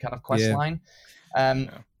kind of quest line.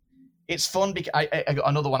 It's fun because I got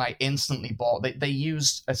another one I instantly bought. They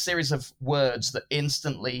used a series of words that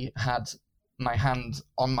instantly had my hand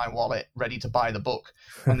on my wallet ready to buy the book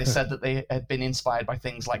when they said that they had been inspired by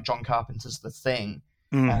things like John Carpenter's The Thing,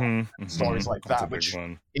 stories like that, which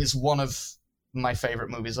is one of my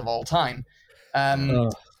favorite movies of all time.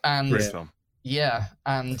 And great film. Yeah,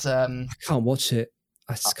 and I can't watch it.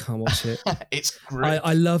 I just can't watch it. It's great.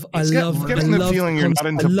 I love the feeling you're not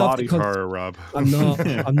into body horror, Rob. I'm not.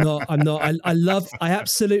 I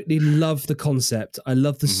absolutely love the concept. I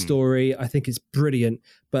love the story. I think it's brilliant.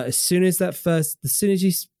 But the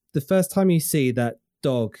first time you see that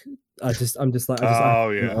dog, I'm just like,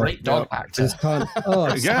 great dog actor. I just can't.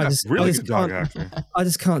 Really good dog actor. I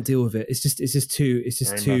just can't deal with it. It's just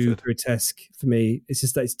too grotesque for me. It's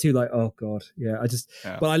just that it's too like, oh god, yeah.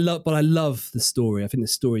 But I love the story. I think the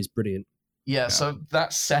story is brilliant. Yeah, so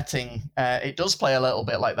that setting, it does play a little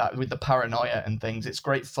bit like that with the paranoia and things. It's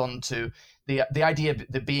great fun to the idea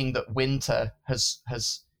being that winter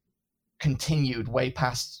has continued way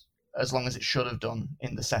past as long as it should have done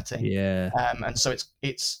in the setting. Yeah. And so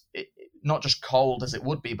it's not just cold as it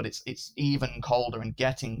would be, but it's even colder and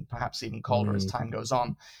getting perhaps even colder as time goes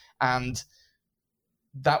on. And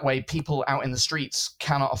that way people out in the streets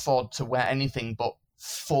cannot afford to wear anything but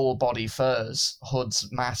full body furs, hoods,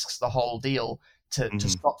 masks, the whole deal to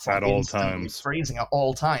stop from at all times freezing at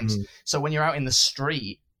all times. So when you're out in the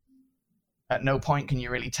street, at no point can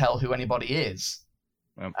you really tell who anybody is.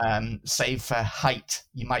 Save for height,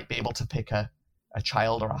 you might be able to pick a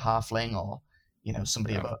child or a halfling or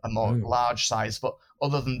somebody of a more large size, but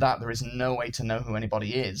other than that, there is no way to know who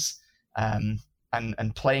anybody is. And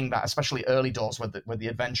playing that, especially early doors where the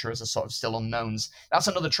adventurers are sort of still unknowns, that's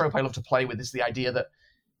another trope I love to play with, is the idea that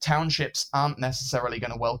townships aren't necessarily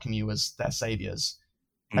going to welcome you as their saviors.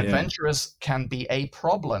 Adventurers can be a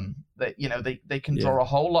problem. That they can draw a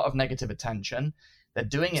whole lot of negative attention. They're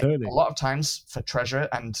doing it a lot of times for treasure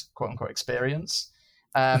and quote unquote experience.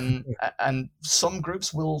 And some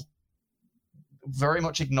groups will very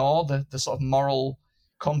much ignore the sort of moral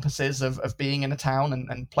compasses of being in a town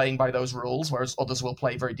and playing by those rules, whereas others will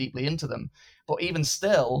play very deeply into them. But even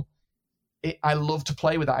still, I love to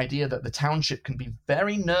play with the idea that the township can be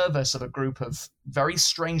very nervous of a group of very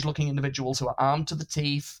strange-looking individuals who are armed to the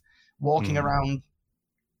teeth, walking around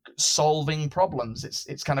solving problems.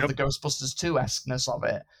 It's kind of the Ghostbusters 2-esqueness of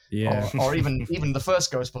it. Yeah. Or even the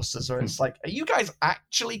first Ghostbusters, where it's like, are you guys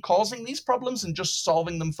actually causing these problems and just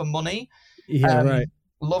solving them for money? Yeah, right.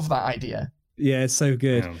 Love that idea. Yeah, it's so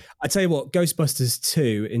good. Yeah. I tell you what, Ghostbusters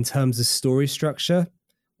 2, in terms of story structure,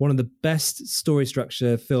 one of the best story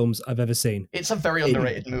structure films I've ever seen. It's a very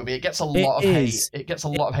underrated movie. It gets a lot of hate. It gets a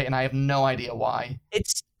lot of hate, and I have no idea why.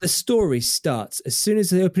 The story starts as soon as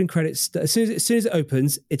the opening credits. As soon as it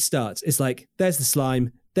opens, it starts. It's like, there's the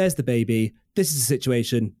slime, there's the baby. This is the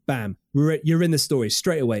situation. Bam, you're in the story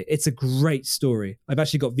straight away. It's a great story. I've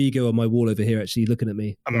actually got Vigo on my wall over here, actually looking at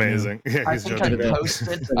me. Amazing. Yeah, I think I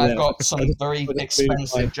posted. I've got some very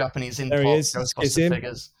expensive Japanese import Ghostbuster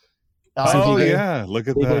figures. Oh yeah, look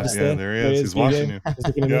at that. Yeah, there he is. He's watching you.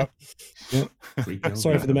 Yep.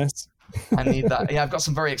 Sorry for the mess. I need that. Yeah, I've got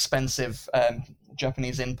some very expensive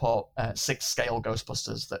Japanese import 6-scale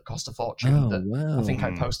Ghostbusters that cost a fortune. Wow. I think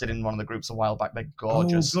I posted in one of the groups a while back. They're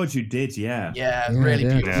gorgeous. Oh God, you did, yeah. Yeah, really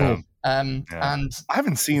beautiful. Yeah. And I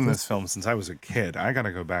haven't seen this film since I was a kid. I got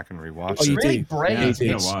to go back and rewatch it's it. really brave. Yeah, it's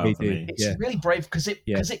been a while for me. It's really brave because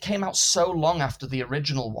it came out so long after the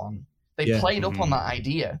original one. They played up on that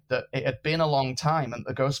idea that it had been a long time and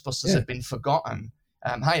the Ghostbusters had been forgotten.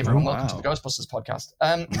 Hi everyone, welcome to the Ghostbusters podcast.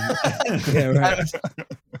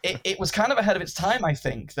 It was kind of ahead of its time, I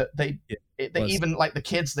think, that they even, like, the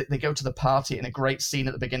kids, they go to the party in a great scene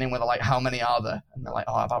at the beginning where they're like, how many are there? And they're like,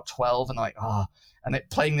 about 12. And they're like, and they're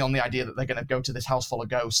playing on the idea that they're going to go to this house full of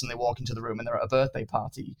ghosts, and they walk into the room and they're at a birthday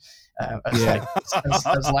party as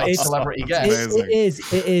like celebrity guests.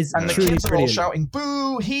 It is. And the kids are all shouting,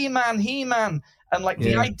 boo, He-Man, He-Man. And like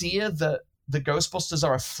the idea that the Ghostbusters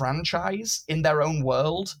are a franchise in their own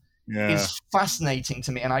world is fascinating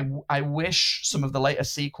to me. And I wish some of the later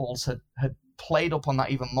sequels had played up on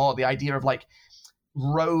that even more. The idea of like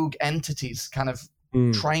rogue entities kind of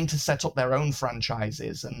trying to set up their own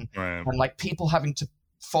franchises and like people having to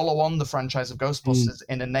follow on the franchise of Ghostbusters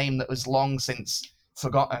in a name that was long since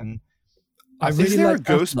forgotten. Is there a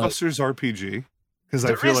Ghostbusters RPG? Because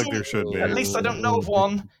I feel like there should be. At least I don't know of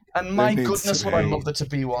one. And my goodness, would I love there to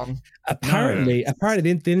be one. Apparently,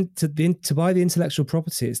 to buy the intellectual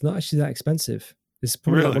property, it's not actually that expensive. It's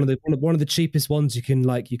probably like one of the cheapest ones you can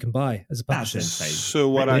buy as a publisher. So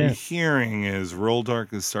what I'm hearing is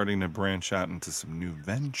Roldark is starting to branch out into some new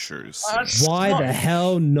ventures. Why the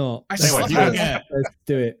hell not?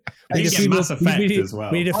 Do it. We need Mass Effect as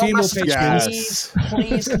well. We need a few more patrons.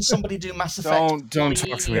 Please, can somebody do Mass Effect? Don't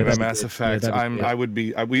talk to me about Mass Effect.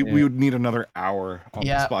 We would need another hour on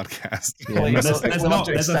this podcast.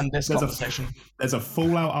 There's a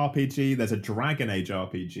Fallout RPG. There's a Dragon Age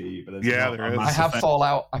RPG. But there is. I have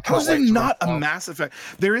Fallout. How is it not a Mass Effect?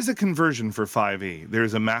 There is a conversion for 5e.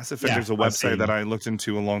 There's a Mass Effect. There's a website that I looked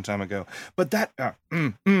into a long time ago. But that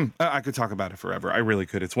I could talk about it forever. I really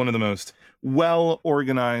could. It's one of the most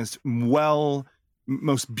well-organized, most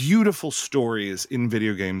beautiful stories in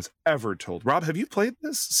video games ever told. Rob, have you played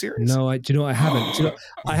this series? No, do you know what? I haven't.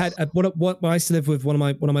 I had when I used to live with one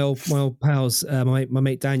of my old pals, my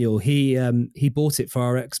mate Daniel. He bought it for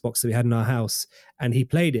our Xbox that we had in our house, and he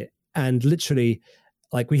played it. And literally,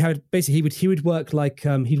 like, we had basically he would work like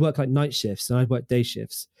he'd work like night shifts, and I'd work day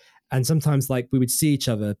shifts. And sometimes, like, we would see each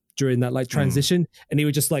other during that like transition, and he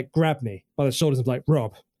would just like grab me by the shoulders and be like,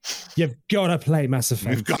 Rob, you've got to play Mass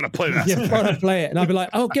Effect. You've got to play Mass Effect. You've got to play it. And I'd be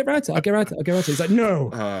like, oh, get around to it. He's like, no.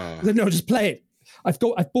 I said, no, just play it. I've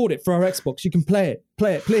bought it for our Xbox. You can play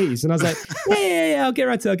it, please. And I was like, yeah, I'll get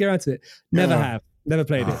around to it. Never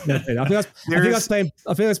played it.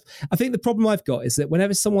 I think the problem I've got is that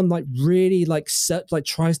whenever someone like really like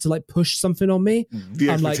tries to like push something on me,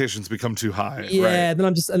 the expectations become too high. Yeah, then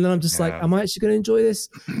I'm just like, am I actually going to enjoy this?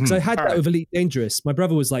 So I had that with Elite Dangerous. My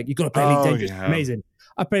brother was like, you got to play Elite Dangerous. It's amazing.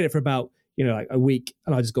 I played it for about like a week,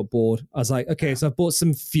 and I just got bored. I was like, okay, so I've bought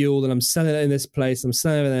some fuel and I'm selling it in this place. I'm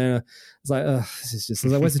selling it there. I was like, this is just. I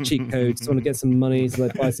was like, where's the cheat code? So I want to get some money to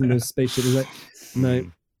like buy some more spaceship. I was like,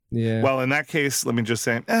 no. Yeah. Well, in that case, let me just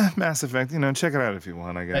say, Mass Effect. Check it out if you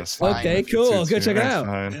want. I guess. It's fine. Okay, cool. I'll go check it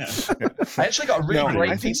out. Yeah. I actually got a really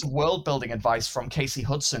great I piece of world building advice from Casey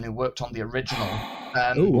Hudson, who worked on the original.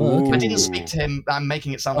 Okay. I didn't speak to him. I'm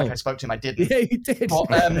making it sound like I spoke to him. I didn't. Yeah, you did. But,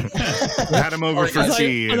 Had him over for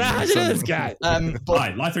tea. This guy.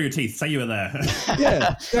 but Lie through your teeth. Say you were there.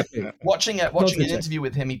 Yeah, exactly. watching an interview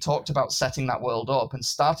with him, he talked about setting that world up and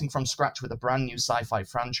starting from scratch with a brand new sci-fi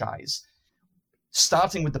franchise.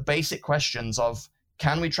 Starting with the basic questions of,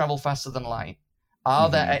 can we travel faster than light?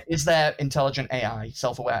 Is there intelligent AI,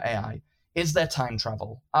 self-aware AI? Is there time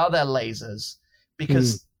travel? Are there lasers?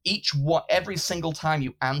 Because every single time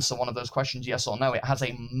you answer one of those questions, yes or no, it has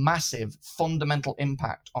a massive fundamental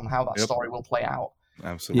impact on how that story will play out.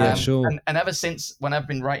 Absolutely. Yeah, sure. And ever since when I've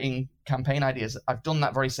been writing campaign ideas, I've done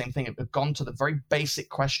that very same thing. I've gone to the very basic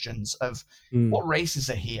questions of what races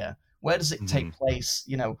are here? Where does it take place?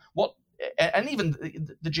 What? And even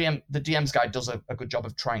the DM's guide does a good job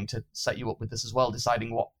of trying to set you up with this as well,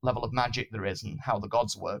 deciding what level of magic there is and how the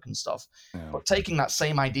gods work and stuff. Yeah. But taking that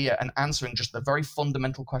same idea and answering just the very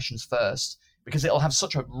fundamental questions first, because it'll have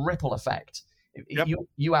such a ripple effect. Yep.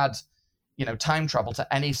 You add, time travel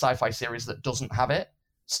to any sci-fi series that doesn't have it,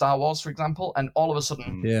 Star Wars, for example, and all of a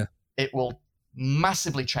sudden, it will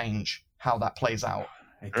massively change how that plays out.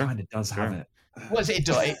 It kind of does have it. Well, it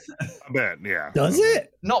does. I bet, yeah. Does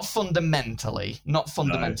it? Not fundamentally.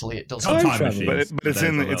 It doesn't. But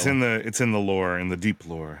it's in the lore, in the deep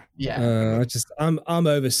lore. Yeah. I'm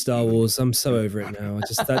over Star Wars. I'm so over it now. I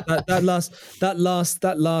just that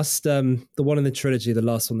last the one in the trilogy, the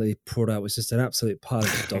last one they brought out was just an absolute pile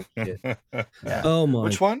of dog shit. Yeah. Oh my!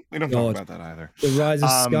 Which one? We don't talk about that either. The Rise of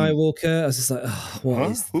Skywalker. I was just like,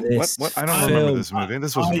 what is this? What? I don't remember this movie.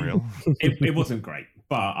 This wasn't real. It wasn't great.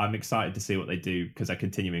 But I'm excited to see what they do because they're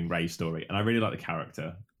continuing Rey's story, and I really like the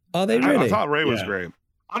character. Are they really? I thought Rey was great.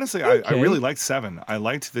 Honestly, I really liked 7. I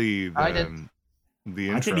liked the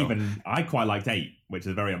intro. I quite liked 8, which is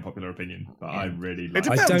a very unpopular opinion, but I really liked it.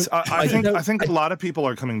 Depends. I think a lot of people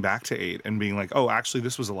are coming back to 8 and being like, oh, actually,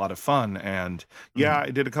 this was a lot of fun, and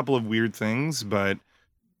it did a couple of weird things, but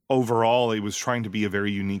overall, it was trying to be a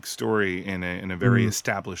very unique story in a very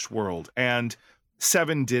established world, and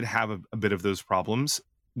 7 did have a bit of those problems.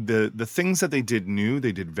 The things that they did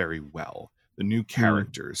very well. The new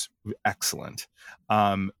characters, excellent.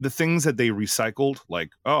 The things that they recycled,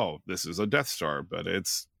 like, oh, this is a Death Star, but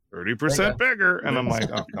it's 30% bigger. And I'm like,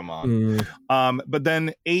 oh, come on. But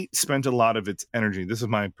then 8 spent a lot of its energy. This is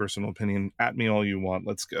my personal opinion. At me all you want.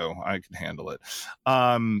 Let's go. I can handle it.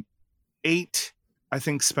 8, I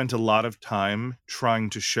think, spent a lot of time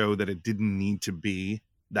trying to show that it didn't need to be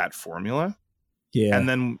that formula. Yeah. And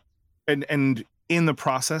then and in the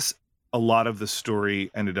process, a lot of the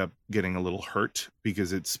story ended up getting a little hurt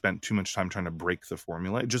because it spent too much time trying to break the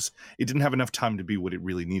formula. It didn't have enough time to be what it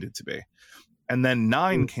really needed to be. And then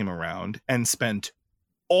 9 came around and spent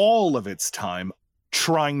all of its time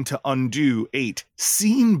trying to undo 8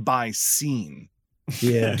 scene by scene.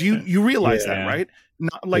 Yeah. Do you realize that, right?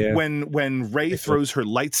 Not like when Rey throws her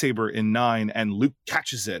lightsaber in 9 and Luke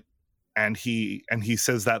catches it. And he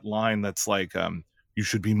says that line that's like, you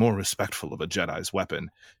should be more respectful of a Jedi's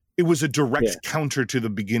weapon. It was a direct counter to the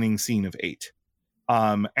beginning scene of 8.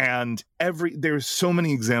 And there's so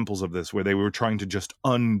many examples of this where they were trying to just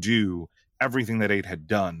undo everything that 8 had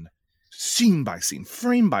done, scene by scene,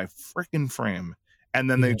 frame by frickin' frame. And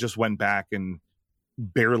then they just went back and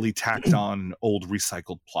barely tacked on old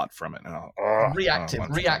recycled plot from it.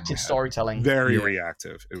 Reactive storytelling. Very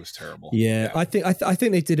reactive. It was terrible. Yeah. I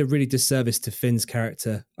think they did a really disservice to Finn's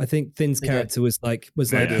character. I think Finn's character was like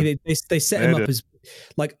they set him up as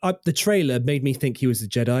like the trailer made me think he was a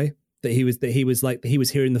Jedi, that he was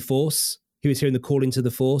hearing the Force, he was hearing the calling to the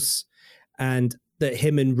Force, and that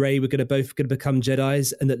him and Rey were both going to become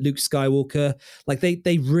Jedis, and that Luke Skywalker, like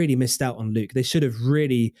they really missed out on Luke. They should have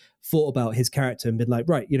really thought about his character and been like,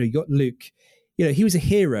 right, you got Luke, he was a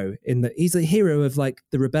hero he's a hero of like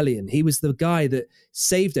the rebellion. He was the guy that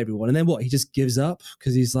saved everyone. And then what? He just gives up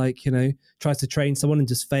because he's like, tries to train someone and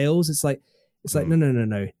just fails. It's like,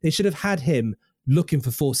 no. They should have had him looking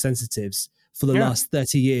for Force sensitives for the last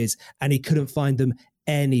 30 years and he couldn't find them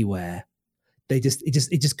anywhere. He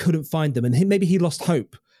just couldn't find them, and maybe he lost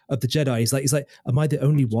hope of the Jedi. He's like, am I the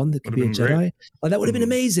only one that could be a Jedi? Great. Like that would have been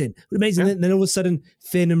amazing. Yeah. And then all of a sudden,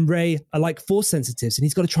 Finn and Rey are like Force sensitives, and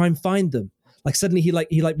he's got to try and find them. Like suddenly he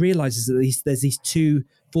realizes that there's these two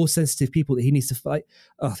Force sensitive people that he needs to fight.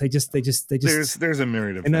 Oh, they just. There's a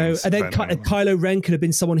myriad of things. And then Kylo Ren could have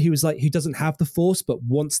been someone who was like, who doesn't have the Force but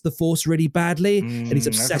wants the Force really badly, and he's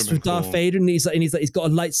obsessed with Darth Vader, and he's got a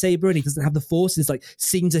lightsaber and he doesn't have the Force. And it's like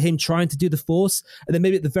seen to him trying to do the Force, and then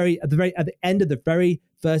maybe at the end of the very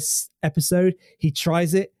first episode, he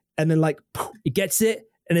tries it, and then like he gets it,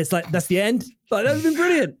 and it's like that's the end. Like that would have been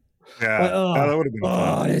brilliant. Yeah, like, that would have been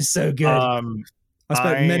fun. Oh, it's so good. I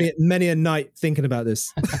spent many a night thinking about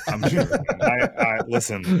this. I'm sure. I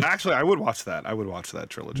listen. Actually, I would watch that. I would watch that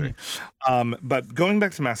trilogy. But going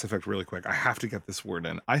back to Mass Effect really quick, I have to get this word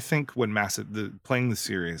in. I think when playing the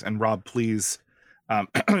series, and Rob, please,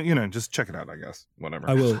 just check it out. I guess whatever.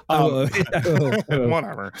 I will. I will.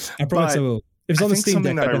 Whatever. I promise I will. If it's on the Steam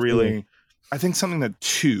Deck, I think something that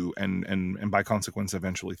 2 and by consequence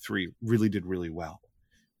eventually 3 really did really well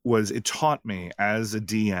was it taught me as a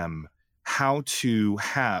DM how to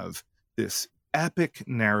have this epic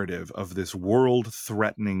narrative of this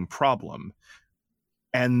world-threatening problem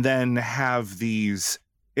and then have these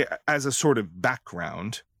as a sort of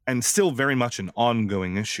background and still very much an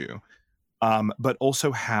ongoing issue, but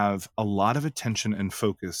also have a lot of attention and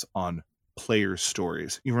focus on player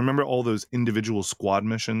stories. You remember all those individual squad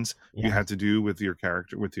missions you had to do with your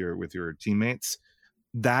character, with your teammates?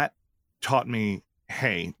 That taught me,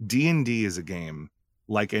 hey, D&D is a game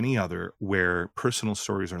like any other where personal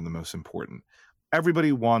stories are the most important.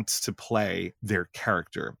 Everybody wants to play their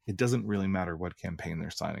character. It doesn't really matter what campaign they're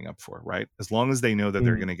signing up for, right? As long as they know that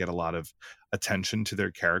they're going to get a lot of attention to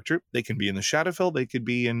their character. They can be in the Shadowfell, they could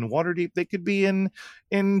be in Waterdeep, they could be in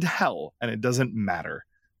Hell, and it doesn't matter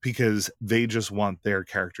because they just want their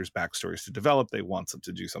characters' backstories to develop. They want them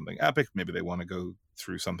to do something epic. Maybe they want to go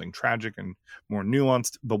through something tragic and more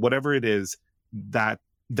nuanced, but whatever it is,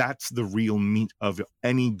 that's the real meat of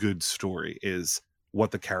any good story, is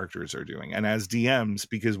what the characters are doing. And as DMs,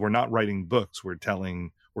 because we're not writing books, we're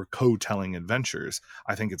co-telling adventures,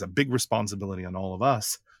 I think it's a big responsibility on all of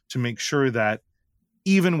us to make sure that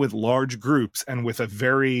even with large groups and with a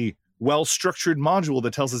very well-structured module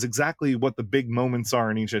that tells us exactly what the big moments are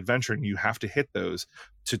in each adventure, and you have to hit those,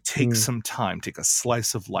 to take some time, take a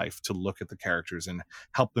slice of life to look at the characters and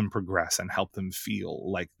help them progress and help them feel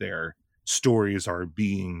like their stories are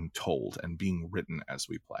being told and being written as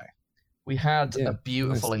we play. We had a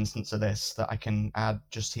beautiful instance of this that I can add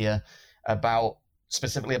just here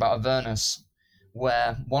specifically about Avernus,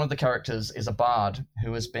 where one of the characters is a bard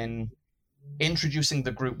who has been introducing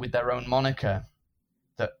the group with their own moniker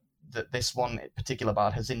that this one particular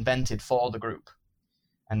bard has invented for the group.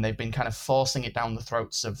 And they've been kind of forcing it down the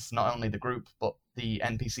throats of not only the group, but the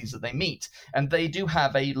NPCs that they meet. And they do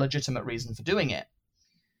have a legitimate reason for doing it.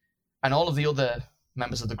 And all of the other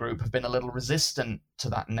members of the group have been a little resistant to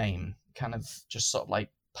that name, kind of just sort of like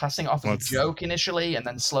passing it off as a joke initially, and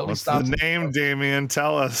then slowly starting. What's the name, Damien?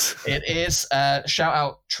 Tell us. It is, shout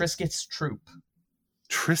out, Triscuit's Troop.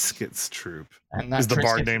 Triscuit's Troop. And that is the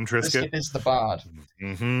bard named Triscuit? Triscuit is the bard.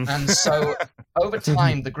 Mm-hmm. And so over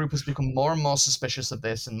time, the group has become more and more suspicious of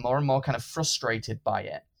this and more kind of frustrated by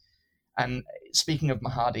it. And speaking of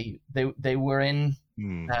Mahadi, they were in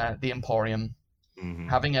the Emporium,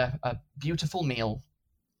 having a beautiful meal.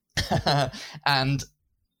 And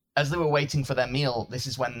as they were waiting for their meal, this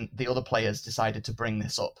is when the other players decided to bring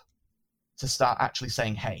this up, to start actually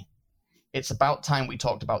saying, hey, it's about time we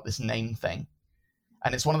talked about this name thing.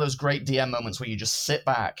 And it's one of those great DM moments where you just sit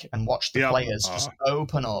back and watch the players just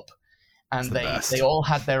open up. And they all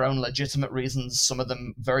had their own legitimate reasons, some of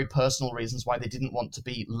them very personal reasons why they didn't want to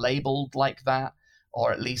be labeled like that,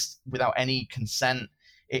 or at least without any consent.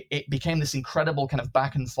 It became this incredible kind of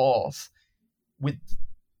back and forth with,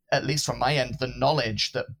 at least from my end, the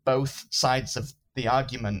knowledge that both sides of the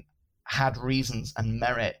argument had reasons and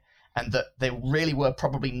merit, and that they really were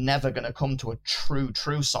probably never going to come to a true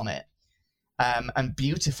truce on it. And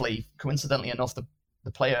beautifully, coincidentally enough,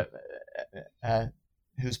 the player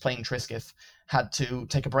who's playing Triscuit had to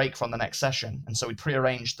take a break from the next session, and so we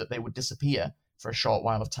prearranged that they would disappear for a short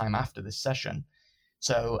while of time after this session.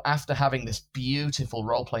 So after having this beautiful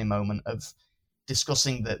roleplay moment of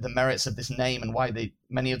discussing the merits of this name and why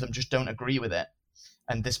many of them just don't agree with it,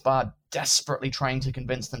 and this bard desperately trying to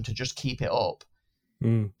convince them to just keep it up,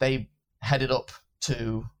 they headed up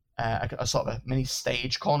to a sort of a mini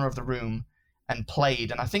stage corner of the room and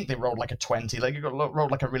played, and I think they rolled like a 20,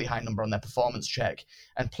 rolled like a really high number on their performance check,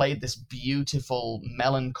 and played this beautiful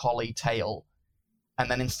melancholy tale. And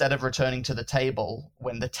then instead of returning to the table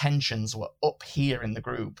when the tensions were up here in the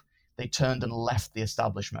group, they turned and left the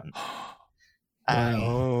establishment.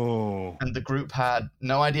 And the group had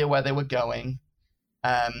no idea where they were going.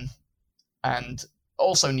 and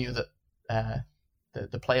also knew that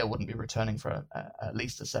the player wouldn't be returning for at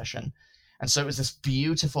least a session. And so it was this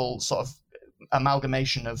beautiful sort of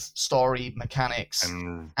amalgamation of story mechanics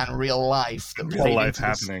and real life that real life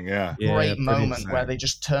happening. Great moment where they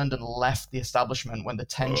just turned and left the establishment when the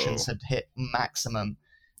tensions had hit maximum.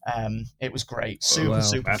 It was great. Super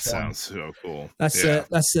that fun. Sounds so cool.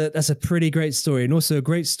 That's a pretty great story, and also a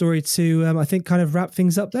great story to I think kind of wrap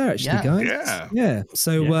things up there, actually, guys. Yeah.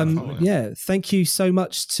 So thank you so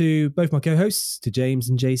much to both my co-hosts, to James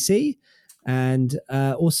and JC, and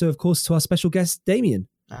also of course to our special guest Damien.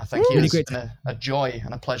 Thank you. Really it's been a joy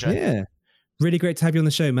and a pleasure. Yeah. Really great to have you on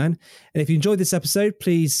the show, man. And if you enjoyed this episode,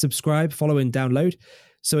 please subscribe, follow, and download.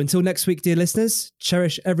 So until next week, dear listeners,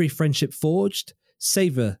 cherish every friendship forged,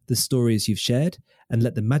 savor the stories you've shared, and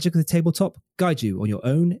let the magic of the tabletop guide you on your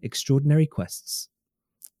own extraordinary quests.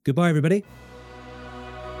 Goodbye, everybody.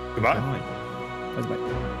 Goodbye. Bye.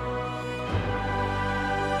 Bye.